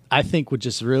 one that I think would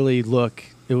just really look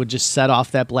it would just set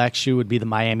off that black shoe. Would be the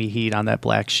Miami Heat on that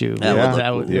black shoe. That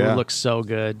It would look so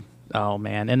good. Oh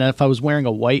man! And if I was wearing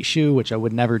a white shoe, which I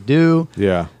would never do,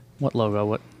 what logo?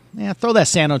 What? Yeah, throw that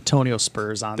San Antonio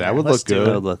Spurs on. That would look good.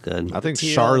 That would look good. I think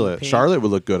teal and pink. Charlotte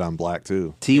would look good on black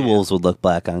too. T-Wolves would look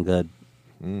black on good.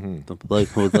 The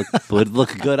black would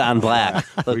look good on black.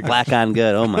 Look black on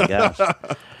good. Oh my gosh!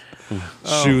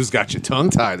 Shoes got you tongue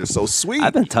tied. They're so sweet.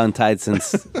 I've been tongue tied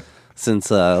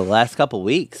since last couple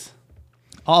weeks.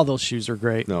 All those shoes are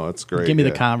great. No, it's great. Give me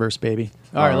the Converse, baby.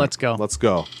 All right, let's go. Let's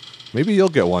go. Maybe you'll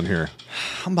get one here.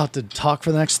 I'm about to talk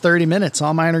for the next 30 minutes.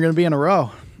 All mine are going to be in a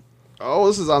row. Oh,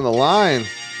 this is on the line.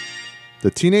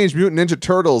 The Teenage Mutant Ninja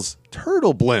Turtles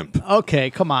Turtle Blimp. Okay,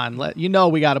 come on.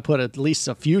 We got to put at least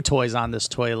a few toys on this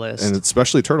toy list. And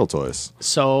especially turtle toys.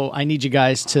 So I need you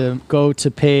guys to go to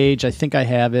page. I think I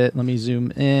have it. Let me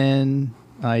zoom in.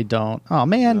 I don't. Oh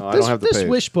man, No, I don't have the this page.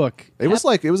 wish book. It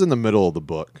was in the middle of the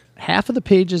book. Half of the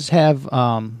pages have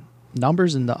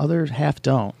numbers and the other half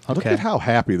don't. Okay. Look at how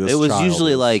happy this It was child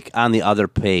usually is. like on the other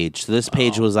page. So this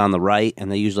page was on the right,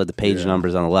 and they usually had the page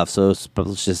numbers on the left. So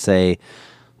let's just say,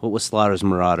 what was Slaughter's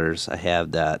Marauders? I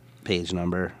have that page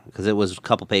number because it was a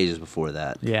couple pages before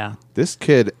that. Yeah. This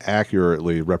kid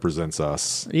accurately represents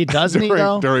us. He doesn't he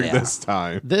though? during Yeah. this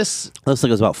time. This Looks like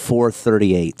it was about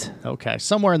 438. okay,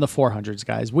 somewhere in the 400s,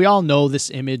 guys. We all know this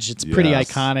image. It's pretty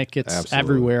Yes, iconic. It's absolutely.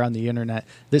 everywhere on the internet.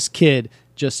 This kid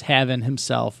just having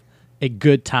himself a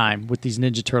good time with these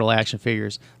Ninja Turtle action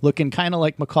figures, looking kind of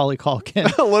like Macaulay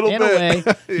Culkin. A little in bit. a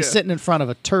way. He's sitting in front of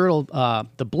a turtle,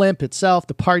 the blimp itself,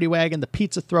 the party wagon, the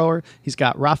pizza thrower. He's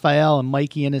got Raphael and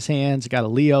Mikey in his hands. He's got a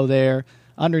Leo there.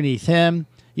 Underneath him,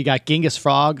 you got Genghis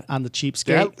Frog on the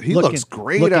cheapskate. He looks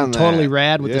great looking on that. totally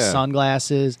rad with the Yeah.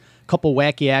 sunglasses. Couple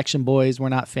wacky action boys we're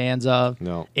not fans of.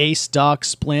 No. Ace, Duck,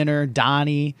 Splinter,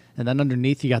 Donnie, and then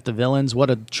underneath you got the villains.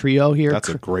 What a trio here. That's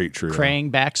a great trio.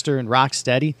 Krang, Baxter, and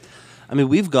Rocksteady. I mean,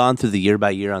 we've gone through the year by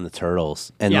year on the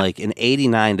Turtles, and Yeah. like in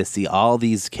 '89 to see all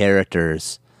these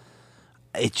characters,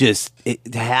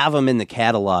 to have them in the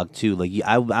catalog too. Like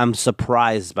I'm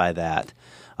surprised by that.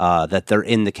 That they're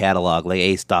in the catalog, like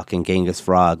Ace, Duck, and Genghis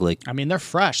Frog, like I mean, they're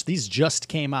fresh. These just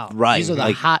came out. Right, These are the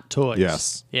like- hot toys.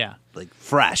 Yes. Yeah.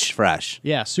 fresh.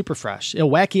 Yeah, super fresh.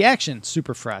 Wacky Action,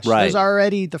 super fresh. Right. There's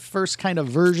already the first kind of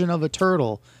version of a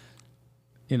turtle.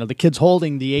 You know, the kid's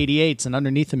holding the 88s, and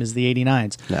underneath him is the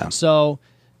 89s. Yeah. So,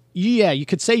 yeah, you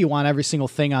could say you want every single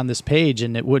thing on this page,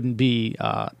 and it wouldn't be,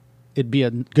 it'd be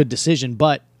a good decision.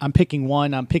 But I'm picking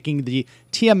one. I'm picking the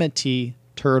TMNT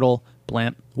Turtle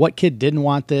Blimp. What kid didn't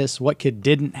want this? What kid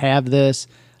didn't have this?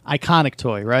 Iconic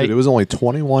toy, right? Dude, it was only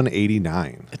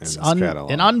 $21.89 It's in this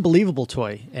catalog. an unbelievable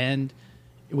toy. And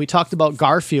we talked about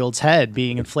Garfield's head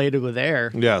being inflated with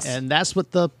air. Yes. And that's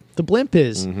what the blimp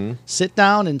is. Sit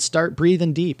down and start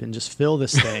breathing deep and just fill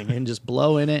this thing and just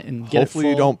blow in it and get Hopefully it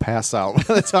you full. don't pass out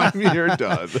by the time you're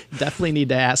done. Definitely need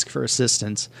to ask for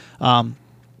assistance.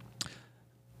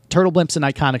 Turtle Blimp's an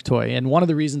iconic toy, and one of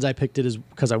the reasons I picked it is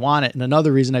because I want it, and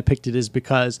another reason I picked it is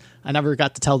because I never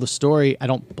got to tell the story. I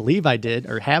don't believe I did,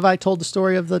 or have I told the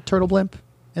story of the Turtle Blimp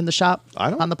in the shop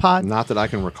on the pod? Not that I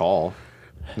can recall.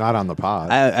 Not on the pod.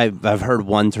 I've heard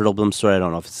one Turtle Blimp story. I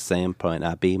don't know if it's the same. Probably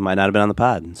not be. Might not have been on the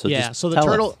pod. So Yeah, just so the tell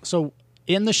turtle. us. So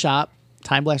in the shop,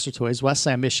 Time Blaster Toys, West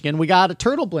Side, Michigan, we got a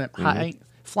turtle blimp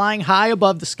flying high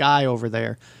above the sky over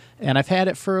there, and I've had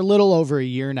it for a little over a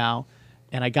year now.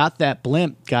 And I got that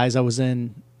blimp, guys. I was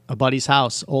in a buddy's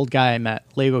house, old guy I met,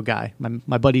 Lego guy,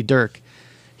 my buddy Dirk.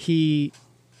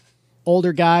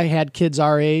 Older guy, had kids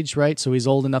our age, right? So he's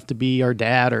old enough to be our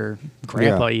dad or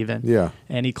grandpa even. Yeah.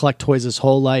 And he collect toys his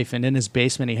whole life. And in his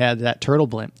basement, he had that turtle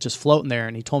blimp just floating there.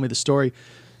 And he told me the story.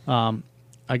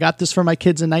 I got this for my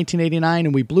kids in 1989,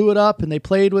 and we blew it up, and they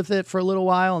played with it for a little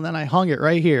while, and then I hung it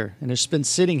right here. And it's been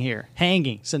sitting here,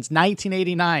 hanging since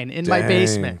 1989 in my Dang.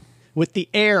 basement with the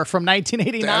air from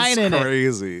 1989 That's in it.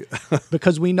 crazy.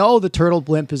 Because we know the turtle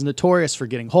blimp is notorious for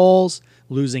getting holes,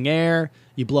 losing air.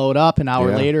 You blow it up, an hour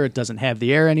Yeah. later, it doesn't have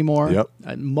the air anymore.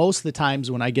 Yep. Most of the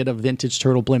times when I get a vintage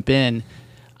turtle blimp in,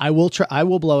 I will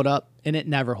blow it up, and it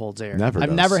never holds air. Never I've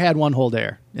does. never had one hold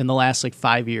air in the last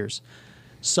 5 years.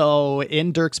 So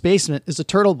in Dirk's basement is a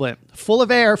turtle blimp full of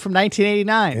air from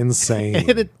 1989. Insane.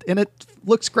 and it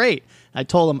looks great. I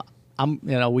told him,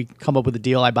 we come up with a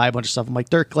deal. I buy a bunch of stuff. I'm like,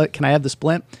 Dirk, can I have this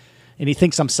blimp? And he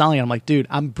thinks I'm selling it. I'm like, dude,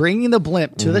 I'm bringing the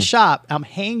blimp to the shop. I'm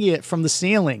hanging it from the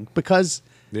ceiling because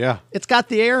Yeah. it's got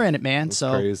the air in it, man.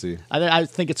 So crazy. I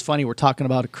think it's funny. We're talking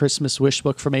about a Christmas wish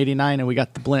book from '89, and we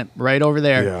got the blimp right over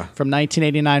there Yeah. from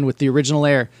 1989 with the original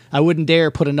air. I wouldn't dare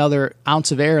put another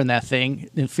ounce of air in that thing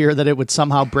in fear that it would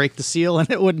somehow break the seal and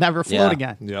it would never float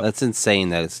again. Yep. That's insane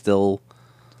that it's still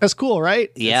That's cool, right?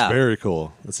 Yeah. It's very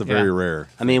cool. It's a very rare.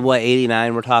 I mean, what,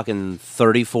 89? We're talking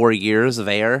 34 years of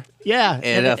air. Yeah.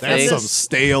 And a That's face. some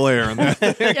stale air in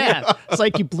that. Yeah. It's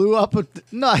like you blew up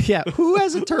who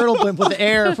has a turtle blimp with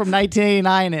air from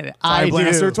 1989 in it? I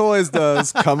Blaster do. Toys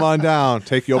does. Come on down.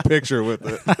 Take your picture with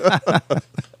it.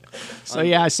 So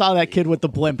yeah, I saw that kid with the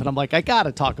blimp and I'm like, I got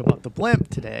to talk about the blimp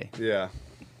today. Yeah.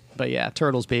 But yeah,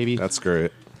 turtles, baby. That's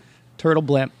great. Turtle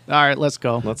blimp. All right, let's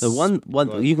go. Let's The one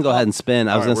you can go ahead and spin.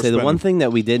 I was All going right, to say we're the one spinning. thing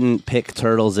that we didn't pick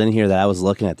turtles in here that I was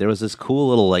looking at. There was this cool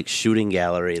little like shooting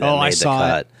gallery that made I the saw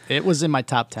cut. it. It was in my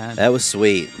top 10. That was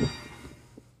sweet.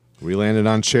 We landed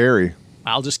on Cherry.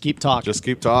 I'll just keep talking. Just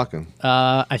keep talking.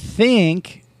 I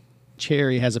think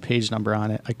Cherry has a page number on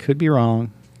it. I could be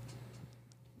wrong.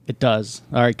 It does.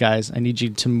 All right, guys. I need you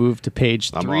to move to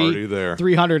page I'm already there.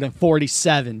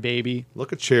 347, baby.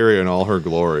 Look at Cherry in all her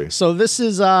glory. So this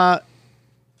is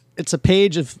it's a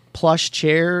page of plush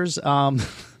chairs.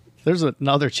 There's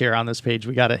another chair on this page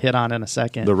we got to hit on in a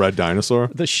second. The red dinosaur.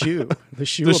 The shoe. The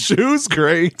shoe. The shoe's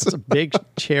great. It's a big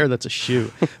chair that's a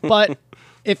shoe. But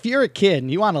if you're a kid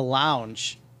and you want to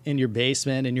lounge in your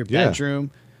basement, in your Yeah.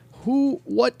 bedroom,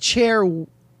 what chair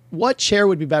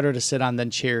would be better to sit on than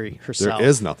Cherry herself? There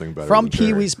is nothing better From than Cherry.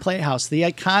 Pee-wee's Playhouse, the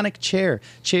iconic chair.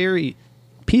 Cherry,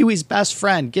 Pee-wee's best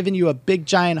friend, giving you a big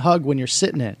giant hug when you're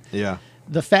sitting in it. Yeah.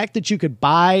 The fact that you could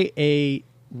buy a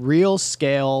real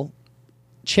scale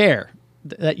chair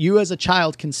that you as a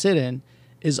child can sit in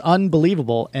is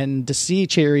unbelievable. And to see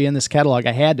Cherry in this catalog,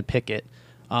 I had to pick it.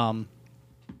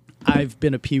 I've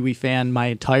been a Pee-wee fan my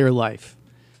entire life.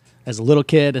 As a little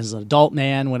kid, as an adult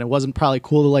man, when it wasn't probably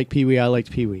cool to like Pee-wee, I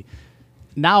liked Pee-wee.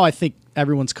 Now I think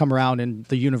everyone's come around in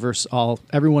the universe.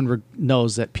 Everyone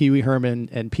knows that Pee-wee Herman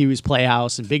and Pee-wee's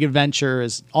Playhouse and Big Adventure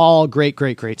is all great,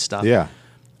 great, great stuff. Yeah.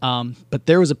 But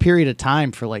there was a period of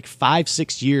time for like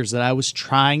 5-6 years that I was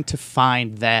trying to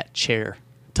find that chair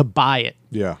to buy it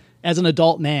Yeah. as an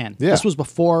adult man. Yeah. This was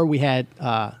before we had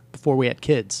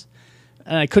kids,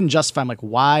 and I couldn't justify. I'm like,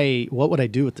 why? What would I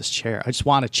do with this chair? I just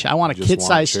want a I want a just want a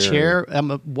kid-sized chair.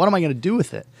 chair. What am I going to do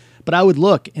with it? But I would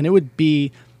look, and there would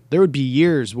be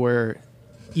years where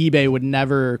eBay would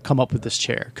never come up with this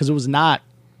chair because it was not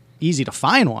easy to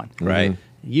find one. Right.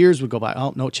 Years would go by.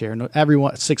 Oh, no chair. No,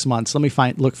 6 months. Let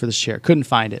me look for this chair. Couldn't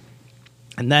find it.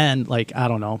 And then, like, I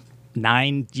don't know,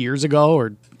 9 years ago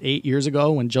or 8 years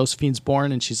ago when Josephine's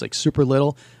born and she's like super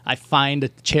little, I find a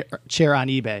chair on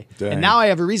eBay. Dang. And now I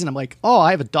have a reason. I'm like, oh, I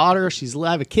have a daughter.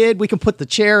 I have a kid. We can put the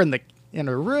chair in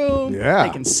her room. Yeah. They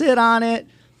can sit on it.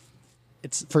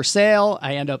 It's for sale.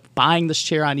 I end up buying this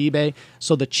chair on eBay.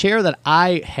 So the chair that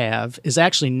I have is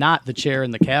actually not the chair in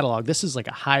the catalog. This is like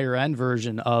a higher end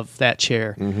version of that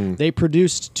chair. Mm-hmm. They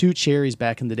produced 2 Cherries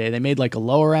back in the day. They made like a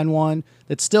lower end one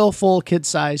that's still a full kid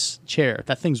size chair.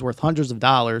 That thing's worth hundreds of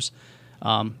dollars.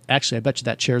 Actually, I bet you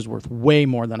that chair's worth way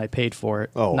more than I paid for it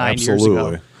 9 years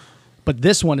absolutely. ago. But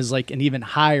this one is like an even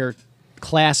higher,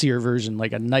 classier version,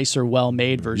 like a nicer,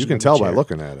 well-made version. You can of the tell by chair.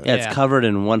 looking at it. Yeah, Yeah. it's covered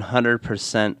in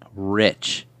 100%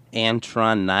 rich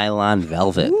Antron nylon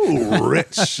velvet. Ooh,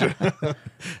 rich.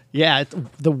 Yeah,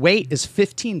 the weight is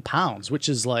 15 pounds, which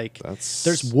is like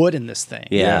there's wood in this thing.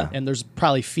 Yeah. And there's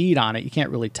probably feed on it. You can't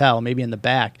really tell. Maybe in the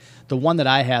back. The one that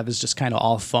I have is just kind of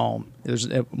all foam.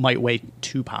 It might weigh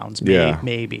 2 pounds,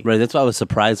 maybe. Right, that's why I was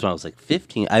surprised when I was like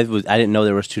 15. I didn't know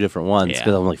there was 2 different ones because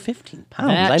Yeah. I'm like 15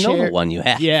 pounds. That I know chair- the one you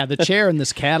have. Yeah, the chair in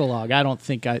this catalog, I don't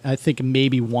think I think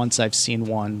maybe once I've seen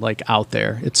one like out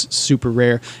there. It's super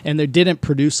rare. And they didn't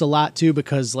produce a lot too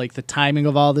because like the timing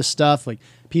of all this stuff, like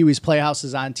Pee-wee's Playhouse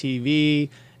is on TV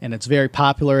and it's very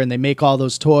popular and they make all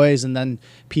those toys and then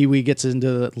Pee-wee gets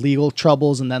into legal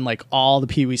troubles and then like all the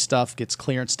Pee-wee stuff gets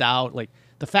clearanced out. Like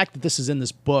the fact that this is in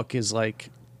this book is like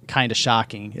kind of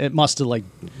shocking. It must have like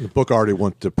The book already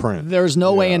went to print. there's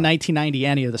no way in 1990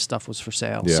 any of the stuff was for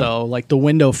sale. Yeah. So like the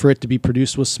window for it to be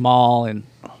produced was small and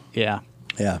yeah.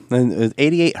 Yeah. And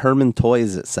 88 Herman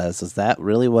Toys, it says. Is that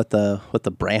really what the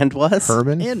brand was?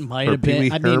 Herman? It might Or have been.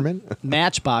 Pee-wee I mean, Herman?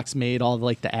 Matchbox made all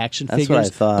like the action That's figures. what I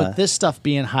thought. But this stuff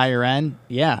being higher end,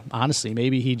 yeah, honestly,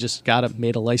 maybe he just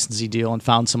made a licensee deal and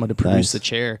found someone to produce Nice. the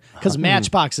chair. Because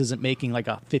Matchbox isn't making like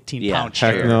a 15-pound Yeah,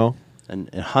 chair. Heck no. And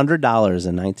 $100 in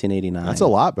 1989. That's a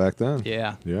lot back then.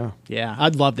 Yeah. Yeah. Yeah,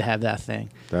 I'd love to have that thing.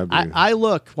 That'd be- I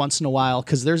look once in a while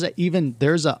because there's a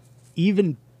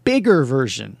even bigger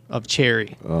version of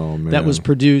Cherry Oh, man. that was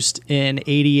produced in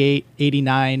 88,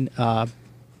 89.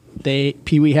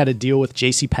 Pee-wee had a deal with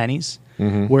JCPenney's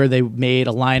where they made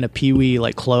a line of Pee-wee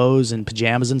like clothes and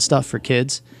pajamas and stuff for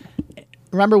kids.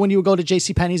 Remember when you would go to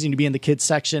JCPenney's and you'd be in the kids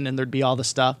section and there'd be all the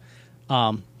stuff?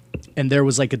 and there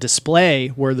was like a display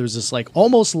where there's this like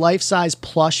almost life-size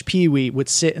plush Pee-wee would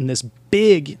sit in this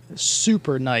big,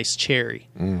 super nice cherry.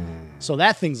 So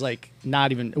that thing's like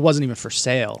it wasn't even for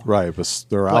sale. Right, but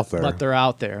they're out there. But they're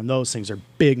out there, and those things are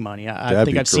big money. I That'd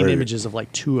think be I've seen great. images of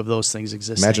like 2 of those things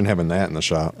existing. Imagine having that in the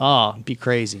shop. Oh, it'd be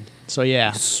crazy. So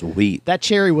yeah, Sweet. that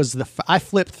cherry was I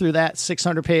flipped through that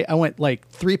 600 page. I went like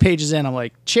 3 pages in. I'm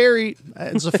like, cherry.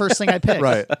 It's the first thing I picked.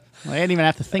 Right. I didn't even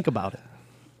have to think about it.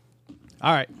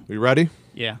 All right. We ready?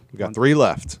 Yeah. We got 3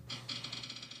 left.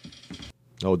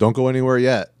 Oh, don't go anywhere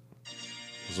yet.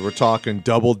 'Cause we're talking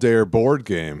Double Dare board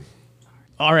game.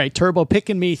 All right, Turbo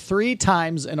picking me 3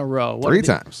 times in a row. What 3 are the-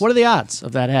 times. What are the odds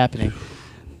of that happening?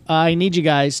 I need you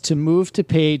guys to move to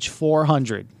page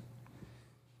 400.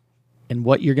 And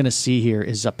what you're going to see here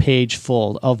is a page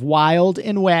full of wild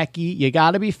and wacky. You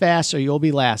got to be fast or you'll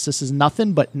be last. This is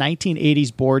nothing but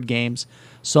 1980s board games.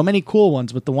 So many cool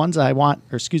ones, but the one I want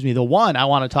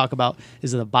to talk about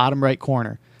is in the bottom right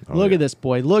corner. Look at this,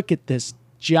 boy. Look at this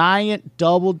giant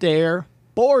Double Dare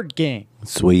board game.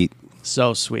 Sweet.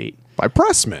 So sweet. By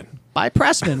Pressman. By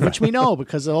Pressman, which we know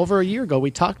because over a year ago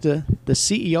we talked to the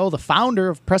CEO, the founder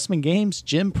of Pressman Games,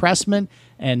 Jim Pressman,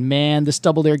 and man, this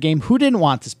Double Dare game, who didn't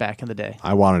want this back in the day?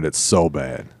 I wanted it so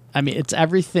bad. I mean, it's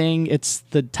everything. It's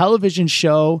the television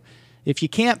show. If you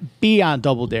can't be on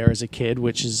Double Dare as a kid,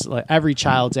 which is like every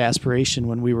child's aspiration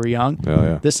when we were young,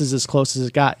 Yeah. this is as close as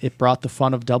it got. It brought the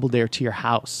fun of Double Dare to your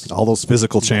house. All those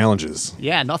physical challenges.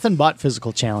 Yeah, nothing but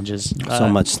physical challenges. So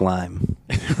much slime.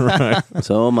 Right.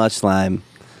 So much slime.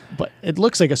 But it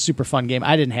looks like a super fun game.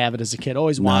 I didn't have it as a kid.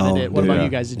 Always wanted No, it. What about yeah. you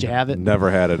guys? Did you have it? Never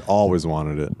had it. Always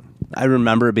wanted it. I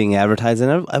remember it being advertised,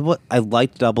 and I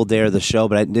liked Double Dare the show,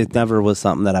 but it never was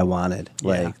something that I wanted. Yeah.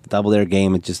 Like Double Dare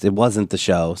game, it wasn't the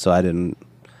show, so I didn't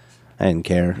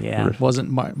care. Yeah, it wasn't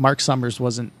Mark Summers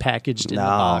wasn't packaged in the No,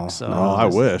 box. So Oh, I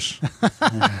wish.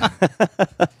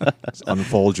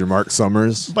 Unfold your Mark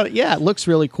Summers. But yeah, it looks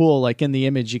really cool. Like in the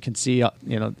image, you can see,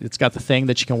 it's got the thing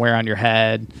that you can wear on your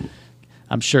head.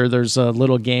 I'm sure there's a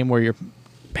little game where you're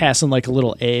passing like a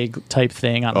little egg type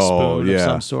thing on a spoon of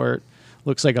some sort.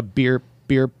 Looks like a beer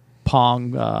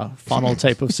pong funnel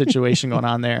type of situation going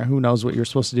on there. Who knows what you're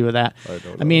supposed to do with that?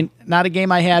 I mean, not a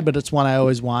game I had, but it's one I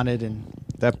always wanted. And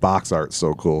That box art's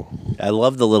so cool. I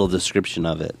love the little description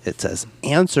of it. It says,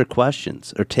 answer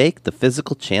questions or take the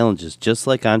physical challenges just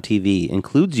like on TV.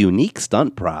 Includes unique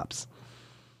stunt props.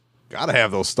 Gotta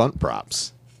have those stunt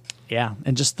props. yeah,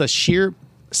 and just the sheer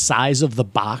size of the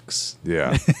box.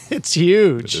 Yeah. It's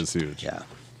huge. It is huge. Yeah.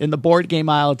 In the board game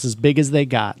aisle, it's as big as they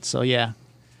got. So yeah,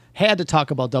 had to talk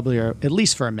about Double Dare at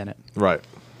least for a minute. Right.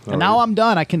 And now I'm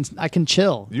done. I can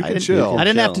chill. You I can didn't- chill. I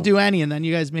didn't have to Chill. do any, and then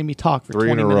you guys made me talk for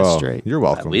 3 in 20 a minutes row. straight. You're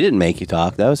welcome. We didn't make you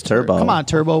talk. That was Turbo. Come on,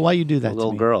 Turbo. Why you do that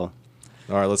Little to me? girl.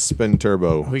 All right, let's spin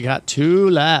Turbo. We got 2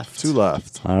 left. 2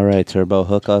 left. All right, Turbo,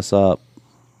 hook us up.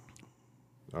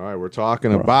 All right, we're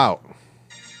talking about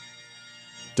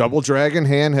Double Dragon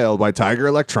handheld by Tiger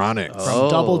Electronics. From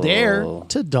Double Dare Oh.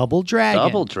 to Double Dragon.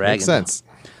 Double Dragon. Makes sense.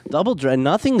 Double Dragon.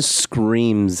 Nothing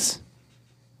screams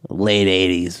late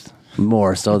 80s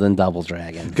more so than Double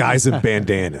Dragon. Guys in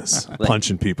bandanas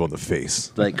punching people in the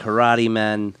face. Like Karate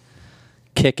Men,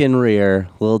 kick and rear,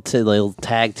 little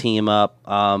tag team up.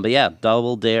 But yeah,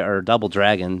 Double Dare or Double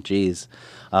Dragon. Geez,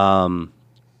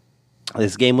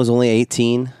 this game was only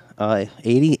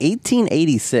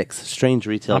 1886. Strange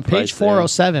retail On price page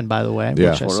 407, by the way,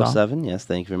 Yeah. which I saw. 407, yes,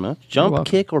 thank you very much. Jump, welcome.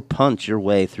 kick, or punch your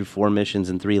way through 4 missions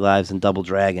and 3 lives in Double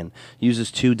Dragon.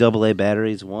 Uses 2 AA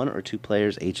batteries, 1 or 2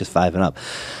 players, ages 5 and up.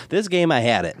 This game, I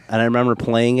had it, and I remember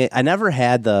playing it. I never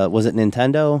had was it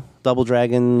Nintendo? Double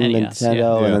Dragon, NES,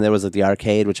 Nintendo, yeah. and then there was the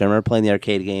arcade, which I remember playing the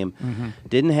arcade game.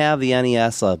 Didn't have the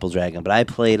NES Double Dragon, but I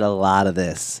played a lot of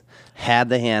this. Had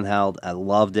the handheld, I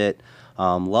loved it.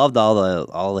 Loved all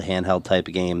the handheld type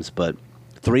of games, but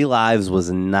 3 lives was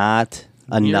not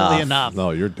enough. Nearly enough. No,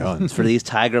 you're done. For these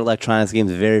Tiger Electronics games,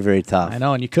 very, very tough. I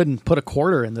know, and you couldn't put a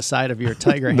quarter in the side of your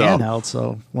Tiger No. handheld,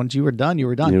 so once you were done, you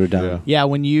were done. You were done. Yeah. Yeah,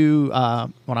 when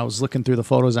I was looking through the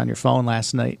photos on your phone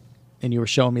last night, and you were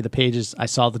showing me the pages, I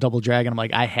saw the Double Dragon. I'm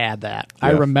like, I had that.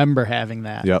 I Yeah. remember having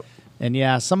that. Yep. And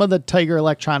yeah, some of the Tiger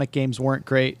Electronic games weren't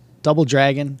great. Double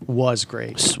Dragon was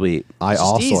great. Sweet. I just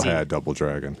also easy. had Double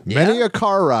Dragon. Yeah? Many a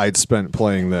car ride spent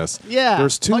playing this. Yeah,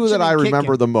 There's 2 punching that I and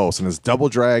remember kicking. the most, and it's Double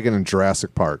Dragon and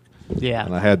Jurassic Park. Yeah.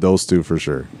 And I had those 2 for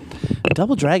sure.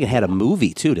 Double Dragon had a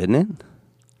movie too, didn't it?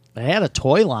 They had a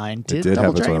toy line. Did did Double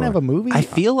have a toy Dragon have a line. movie? I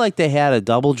feel like they had a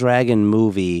Double Dragon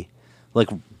movie, like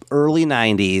early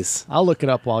 90s. I'll look it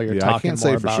up while you're Yeah, I talking can't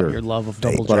say more for about sure. your love of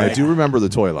Double But Dragon. I do remember the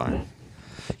toy line.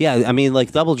 Yeah, I mean,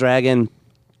 like Double Dragon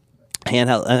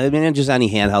handheld. I mean, just any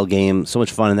handheld game. So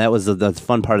much fun, and that was the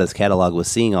fun part of this catalog was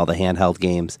seeing all the handheld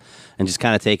games and just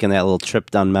kind of taking that little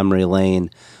trip down memory lane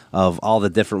of all the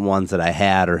different ones that I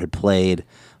had or had played.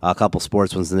 A couple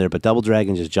sports ones in there, but Double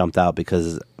Dragon just jumped out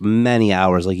because many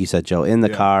hours, like you said, Joe, in the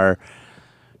car,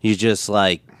 you just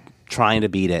like trying to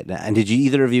beat it. And did you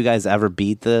either of you guys ever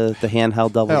beat the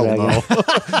handheld Double Dragon?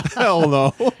 No. Hell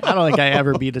no. I don't think I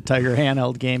ever beat a Tiger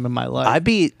handheld game in my life. I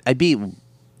beat.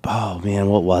 Oh man,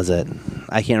 what was it?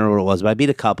 I can't remember what it was, but I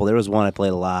beat a couple. There was one I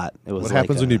played a lot. It was What like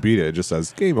happens when you beat it? It just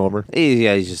says game over.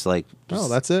 Yeah, you just like. Oh,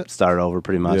 that's it? Start over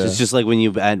pretty much. Yeah. It's just like when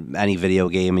you add any video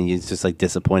game and it's just like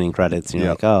disappointing credits. And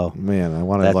you're like, oh man, I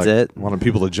wanted that's it. wanted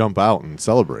people to jump out and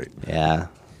celebrate. Yeah,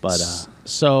 but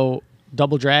So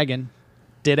Double Dragon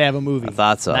did have a movie. I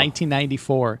thought so.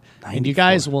 1994. And you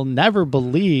guys will never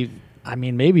believe. I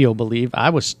mean, maybe you'll believe. I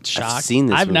was shocked. seen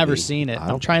this I've never movie. seen it.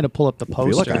 I'm trying to pull up the I feel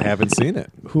poster. like I haven't seen it.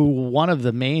 Who one of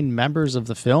the main members of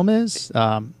the film is?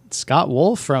 Scott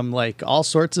Wolf from like all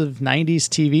sorts of 90s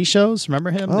TV shows.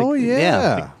 Remember him? Oh, the,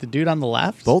 yeah. The dude on the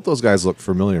left. Both those guys look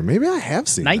familiar. Maybe I have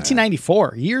seen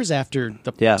 1994, years after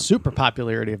the super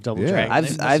popularity of Double Yeah. Dragon. They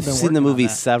must have I've been seen the working on movie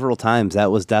that. several times.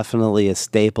 That was definitely a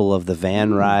staple of the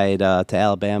van ride to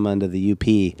Alabama and to the UP.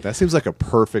 that. That seems like a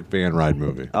perfect van ride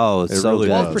movie. Oh, it's It so really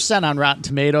good. does. 12% on Rotten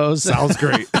Tomatoes. Sounds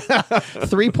great.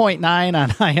 3.9 on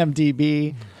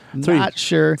IMDb. Not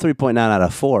sure. 3.9 out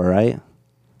of 4, right?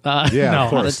 Yeah, no, of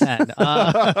course. out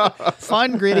of 10.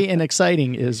 Fun, gritty, and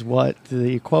exciting is what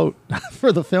the quote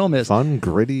for the film is. Fun,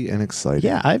 gritty, and exciting.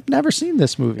 Yeah, I've never seen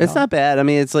this movie. It's not bad. I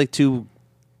mean, it's like two.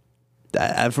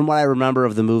 From what I remember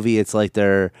of the movie, it's like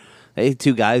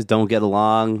two guys don't get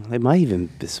along. They might even,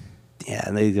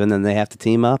 and then they have to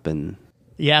team up and.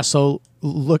 Yeah, so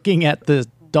looking at the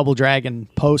Double Dragon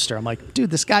poster, I'm like, dude,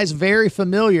 this guy's very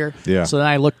familiar. Yeah. So then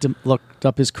I looked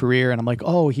up his career, and I'm like,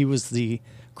 oh, he was the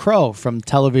Crow from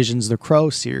television's The Crow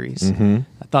series. Mm-hmm.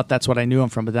 I thought that's what I knew him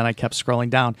from, but then I kept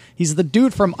scrolling down. He's the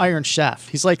dude from Iron Chef.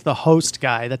 He's like the host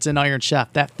guy that's in Iron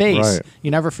Chef. That face, Right. you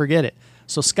never forget it.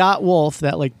 So Scott Wolf,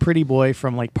 that like pretty boy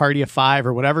from like Party of Five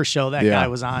or whatever show that guy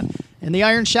was on, and the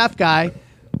Iron Chef guy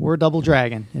were Double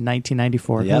Dragon in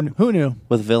 1994. Yep. Who knew?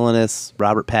 With villainous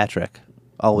Robert Patrick,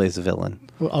 always a villain.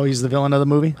 Oh, he's the villain of the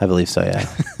movie? I believe so.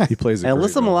 Yeah, He plays a and great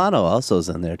Alyssa villain. Milano also is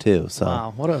in there too. So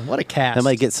Wow, what a cast. that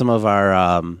might get some of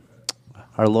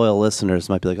our loyal listeners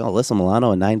might be like, oh, Alyssa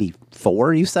Milano in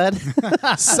 '94. You said.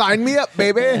 Sign me up,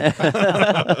 baby.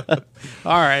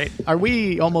 All right. Are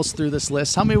we almost through this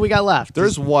list? How many we got left?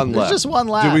 There's one There's left. just one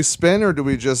left. Do we spin or do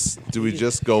we just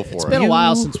go for It's it? been a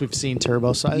while since we've seen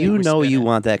Turbo, so I think You we know spin you it.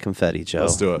 want that confetti, Joe.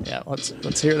 Let's do it. Yeah,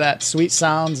 let's hear that sweet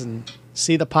sounds and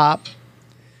see the pop.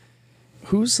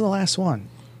 Who's the last one?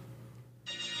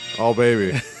 Oh,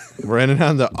 baby. We're ending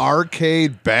on the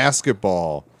arcade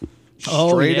basketball.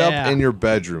 Straight up in your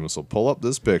bedroom. So pull up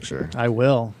this picture. I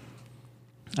will.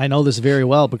 I know this very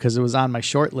well because it was on my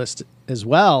short list as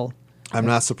well. I'm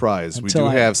not surprised. We Until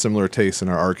do I- have similar tastes in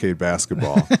our arcade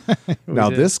basketball. Now,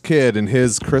 do. this kid in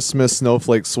his Christmas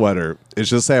snowflake sweater is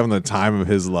just having the time of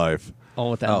his life.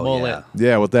 Oh, with that Oh, mullet. yeah.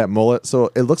 Yeah, with that mullet.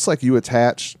 So it looks like you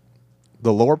attach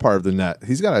the lower part of the net.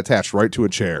 He's got it attached right to a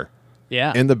chair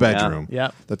Yeah. in the bedroom. Yeah.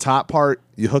 The top part,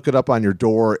 you hook it up on your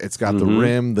door. It's got the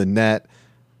rim, the net.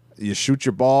 You shoot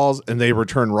your balls, and they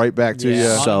return right back to you.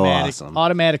 So awesome.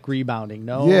 Automatic rebounding.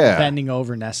 No Yeah. bending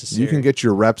over necessary. You can get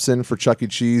your reps in for Chuck E.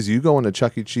 Cheese. You go into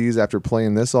Chuck E. Cheese after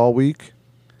playing this all week,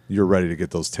 you're ready to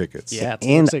get those tickets. Yeah, it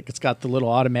And- looks like it's got the little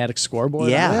automatic scoreboard.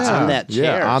 Yeah, on it. it's on that chair.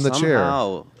 Yeah, on the chair.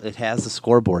 Somehow it has the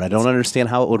scoreboard. I don't understand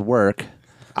how it would work.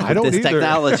 I don't this either.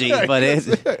 technology, but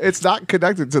it. It's not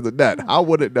connected to the net. How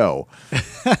would it know?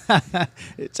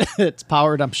 It's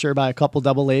powered, I'm sure, by a couple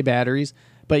AA batteries.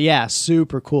 But yeah,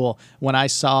 super cool. When I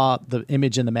saw the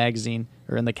image in the magazine,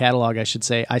 or in the catalog, I should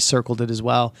say, I circled it as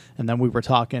well. And then we were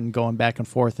talking, going back and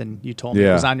forth, and you told me it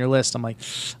Yeah. was on your list. I'm like,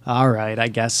 all right, I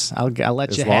guess I'll let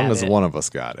As you long have as it. one of us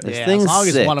got it. Yeah, as thing's long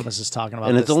as sick. one of us is talking about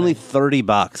And this it's only thing.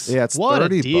 $30. Yeah, it's What a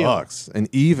 $30 deal. and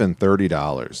even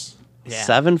 $30. Yeah.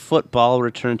 7-foot ball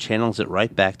return channels it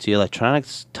right back to you.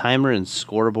 Electronics timer and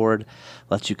scoreboard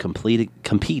lets you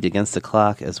compete against the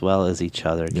clock as well as each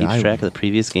other. Yeah, Keeps I- track of the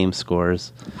previous game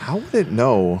scores. How would it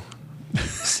know?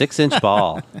 6-inch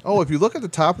ball. Oh, if you look at the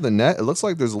top of the net, it looks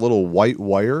like there's a little white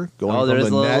wire going Oh, from there's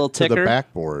the a net little to the ticker.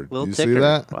 backboard. Little you ticker. see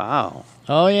that? Wow.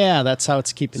 Oh, yeah, that's how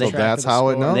it's keeping So track that's of the how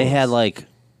it score. knows. They had like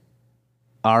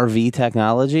RV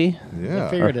technology, Yeah.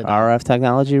 figured it out. RF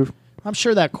technology. I'm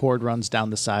sure that cord runs down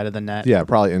the side of the net. Yeah,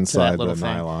 probably inside the little thing.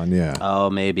 nylon. Yeah.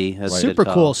 Oh, maybe. That's a good Super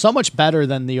call. cool. So much better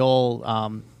than the old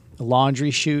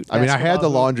laundry chute. I mean, I had the basketball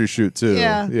hoop. laundry chute too.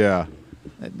 Yeah. Yeah.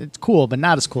 It's cool, but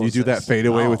not as cool You as do that this.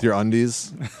 fadeaway Oh. with your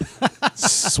undies.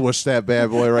 Swoosh that bad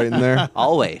boy right in there.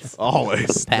 Always.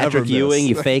 Always. Patrick Never miss. Ewing,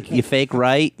 you fake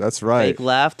right. That's right. Fake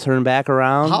left, turn back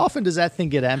around. How often does that thing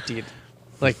get emptied?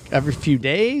 Like every few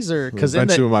days, or because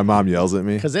Eventually when my mom yells at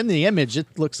me. in the image it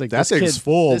looks like That this thing's kid,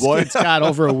 full, this boy. kid's got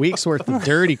over a week's worth of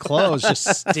dirty clothes just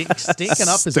stinking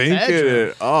up his Stinking bedroom.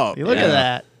 it up. You look Yeah. at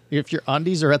that. If your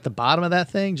undies are at the bottom of that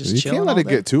thing, just You chilling can't let all it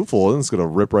day. get too full. Then it's going to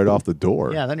rip right off the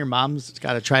door. Yeah, then your mom's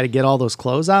got to try to get all those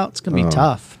clothes out. It's gonna be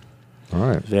tough. All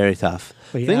right. Very tough.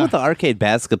 But The thing yeah. with the arcade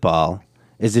basketball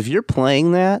is if you're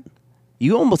playing that,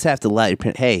 you almost have to let your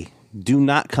parents, hey, do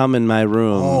not come in my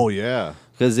room. Oh, yeah.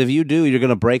 Because if you do, you're going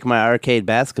to break my arcade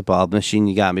basketball machine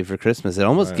you got me for Christmas. It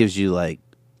almost gives you, like,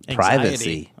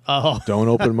 privacy. Oh, Don't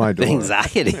open my door.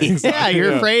 Anxiety. yeah,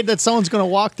 you're afraid that someone's gonna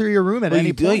walk through your room at What any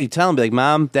you do? point. You tell them, be like,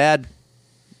 Mom, Dad,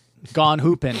 Gone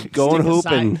hooping. Going Stick a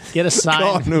sign- hooping. Get a sign.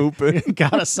 Gone hooping.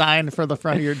 Got a sign for the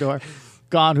front of your door.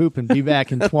 Gone hooping. Be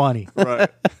back in 20. Right.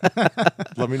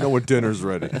 Let me know when dinner's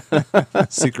ready.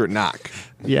 Secret knock.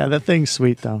 Yeah, that thing's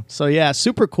sweet though. So yeah,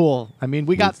 super cool. I mean,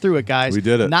 we got through it, guys. We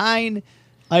did it. 9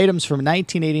 items from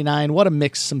 1989. What a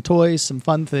mix! Some toys, some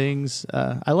fun things.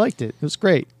 I liked it. It was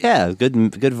great. yeah,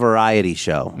 good variety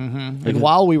show. And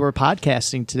while we were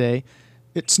podcasting today,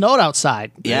 it snowed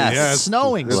outside. Yes. Yeah, It's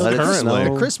snowing. it's So the currently.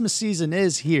 the Christmas season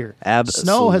is here. Absolutely.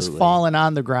 Snow has fallen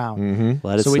on the ground.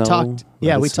 Let it So we snow. talked-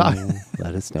 yeah, let we it snow, talked-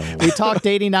 Let it snow. We talked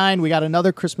 89. We got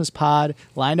another Christmas pod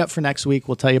lined up for next week.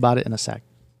 We'll tell you about it in a sec.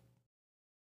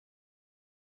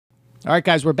 All right,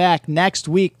 guys, we're back. Next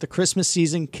week, the Christmas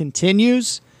season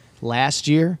continues. Last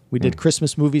year, we did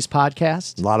Christmas Movies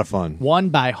podcast. A lot of fun. Won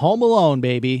by Home Alone,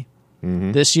 baby.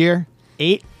 This year,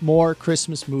 8 more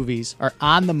Christmas movies are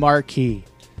on the marquee.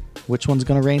 Which one's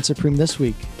going to reign supreme this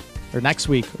week? Or next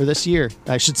week? Or this year,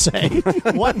 I should say.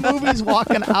 What movie's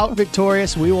walking out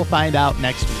victorious? We will find out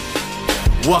next week.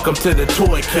 Welcome to the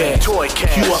Toy Cast.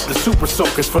 Cue up the Super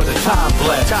Soakers for the time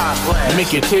blast.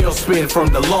 Make your tail spin from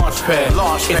the launch pad.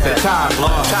 It's the time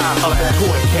blast of the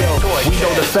Toy Cast. We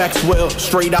know the facts well,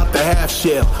 straight out the half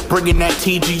shell. Bringing that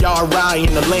TGRI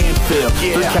in the landfill.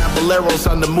 Three Caballeros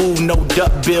on the move, no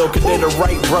duck bill. Cause they're the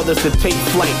right brothers to take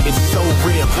flight. It's so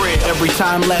real. Every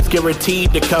time lapse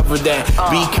guaranteed to cover that.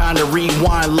 Be kinda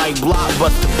rewind like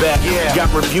Blockbuster back.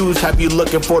 Got reviews, have you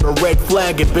looking for the red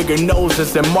flag and bigger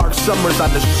noses than Mark Summers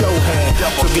on the show had.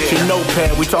 So get your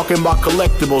notepad, we talking about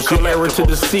collectibles. Your error to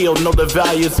the seal, know the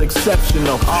value is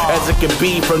exceptional. As it can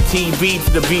be from TV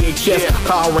to the VHS.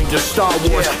 Power Rangers, Star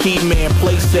Wars, He-Man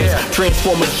playsets.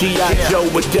 Transformer G.I. Joe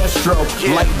with Destro.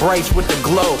 Light brights with the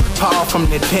glow. Power from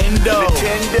Nintendo.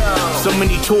 So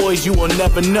many toys you will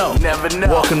never know.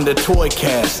 Welcome to Toy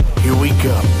Cast. Here we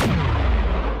go.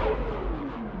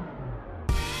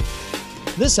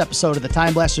 This episode of the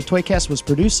Time Blaster Toycast was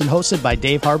produced and hosted by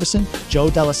Dave Harbison, Joe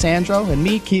D'Alessandro, and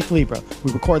me, Keith Libro.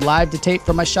 We record live to tape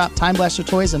from my shop, Time Blaster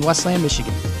Toys in Westland,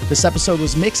 Michigan. This episode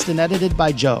was mixed and edited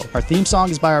by Joe. Our theme song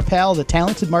is by our pal, the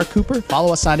talented Mark Cooper.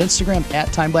 Follow us on Instagram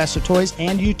at Time Blaster Toys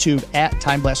and YouTube at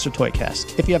Time Blaster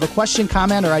Toycast. If you have a question,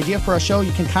 comment, or idea for our show,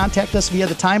 you can contact us via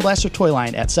the Time Blaster Toy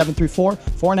line at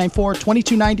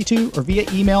 734-494-2292 or via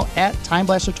email at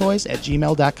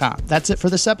timeblastertoys@gmail.com. That's it for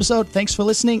this episode. Thanks for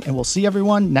listening, and we'll see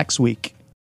everyone next week.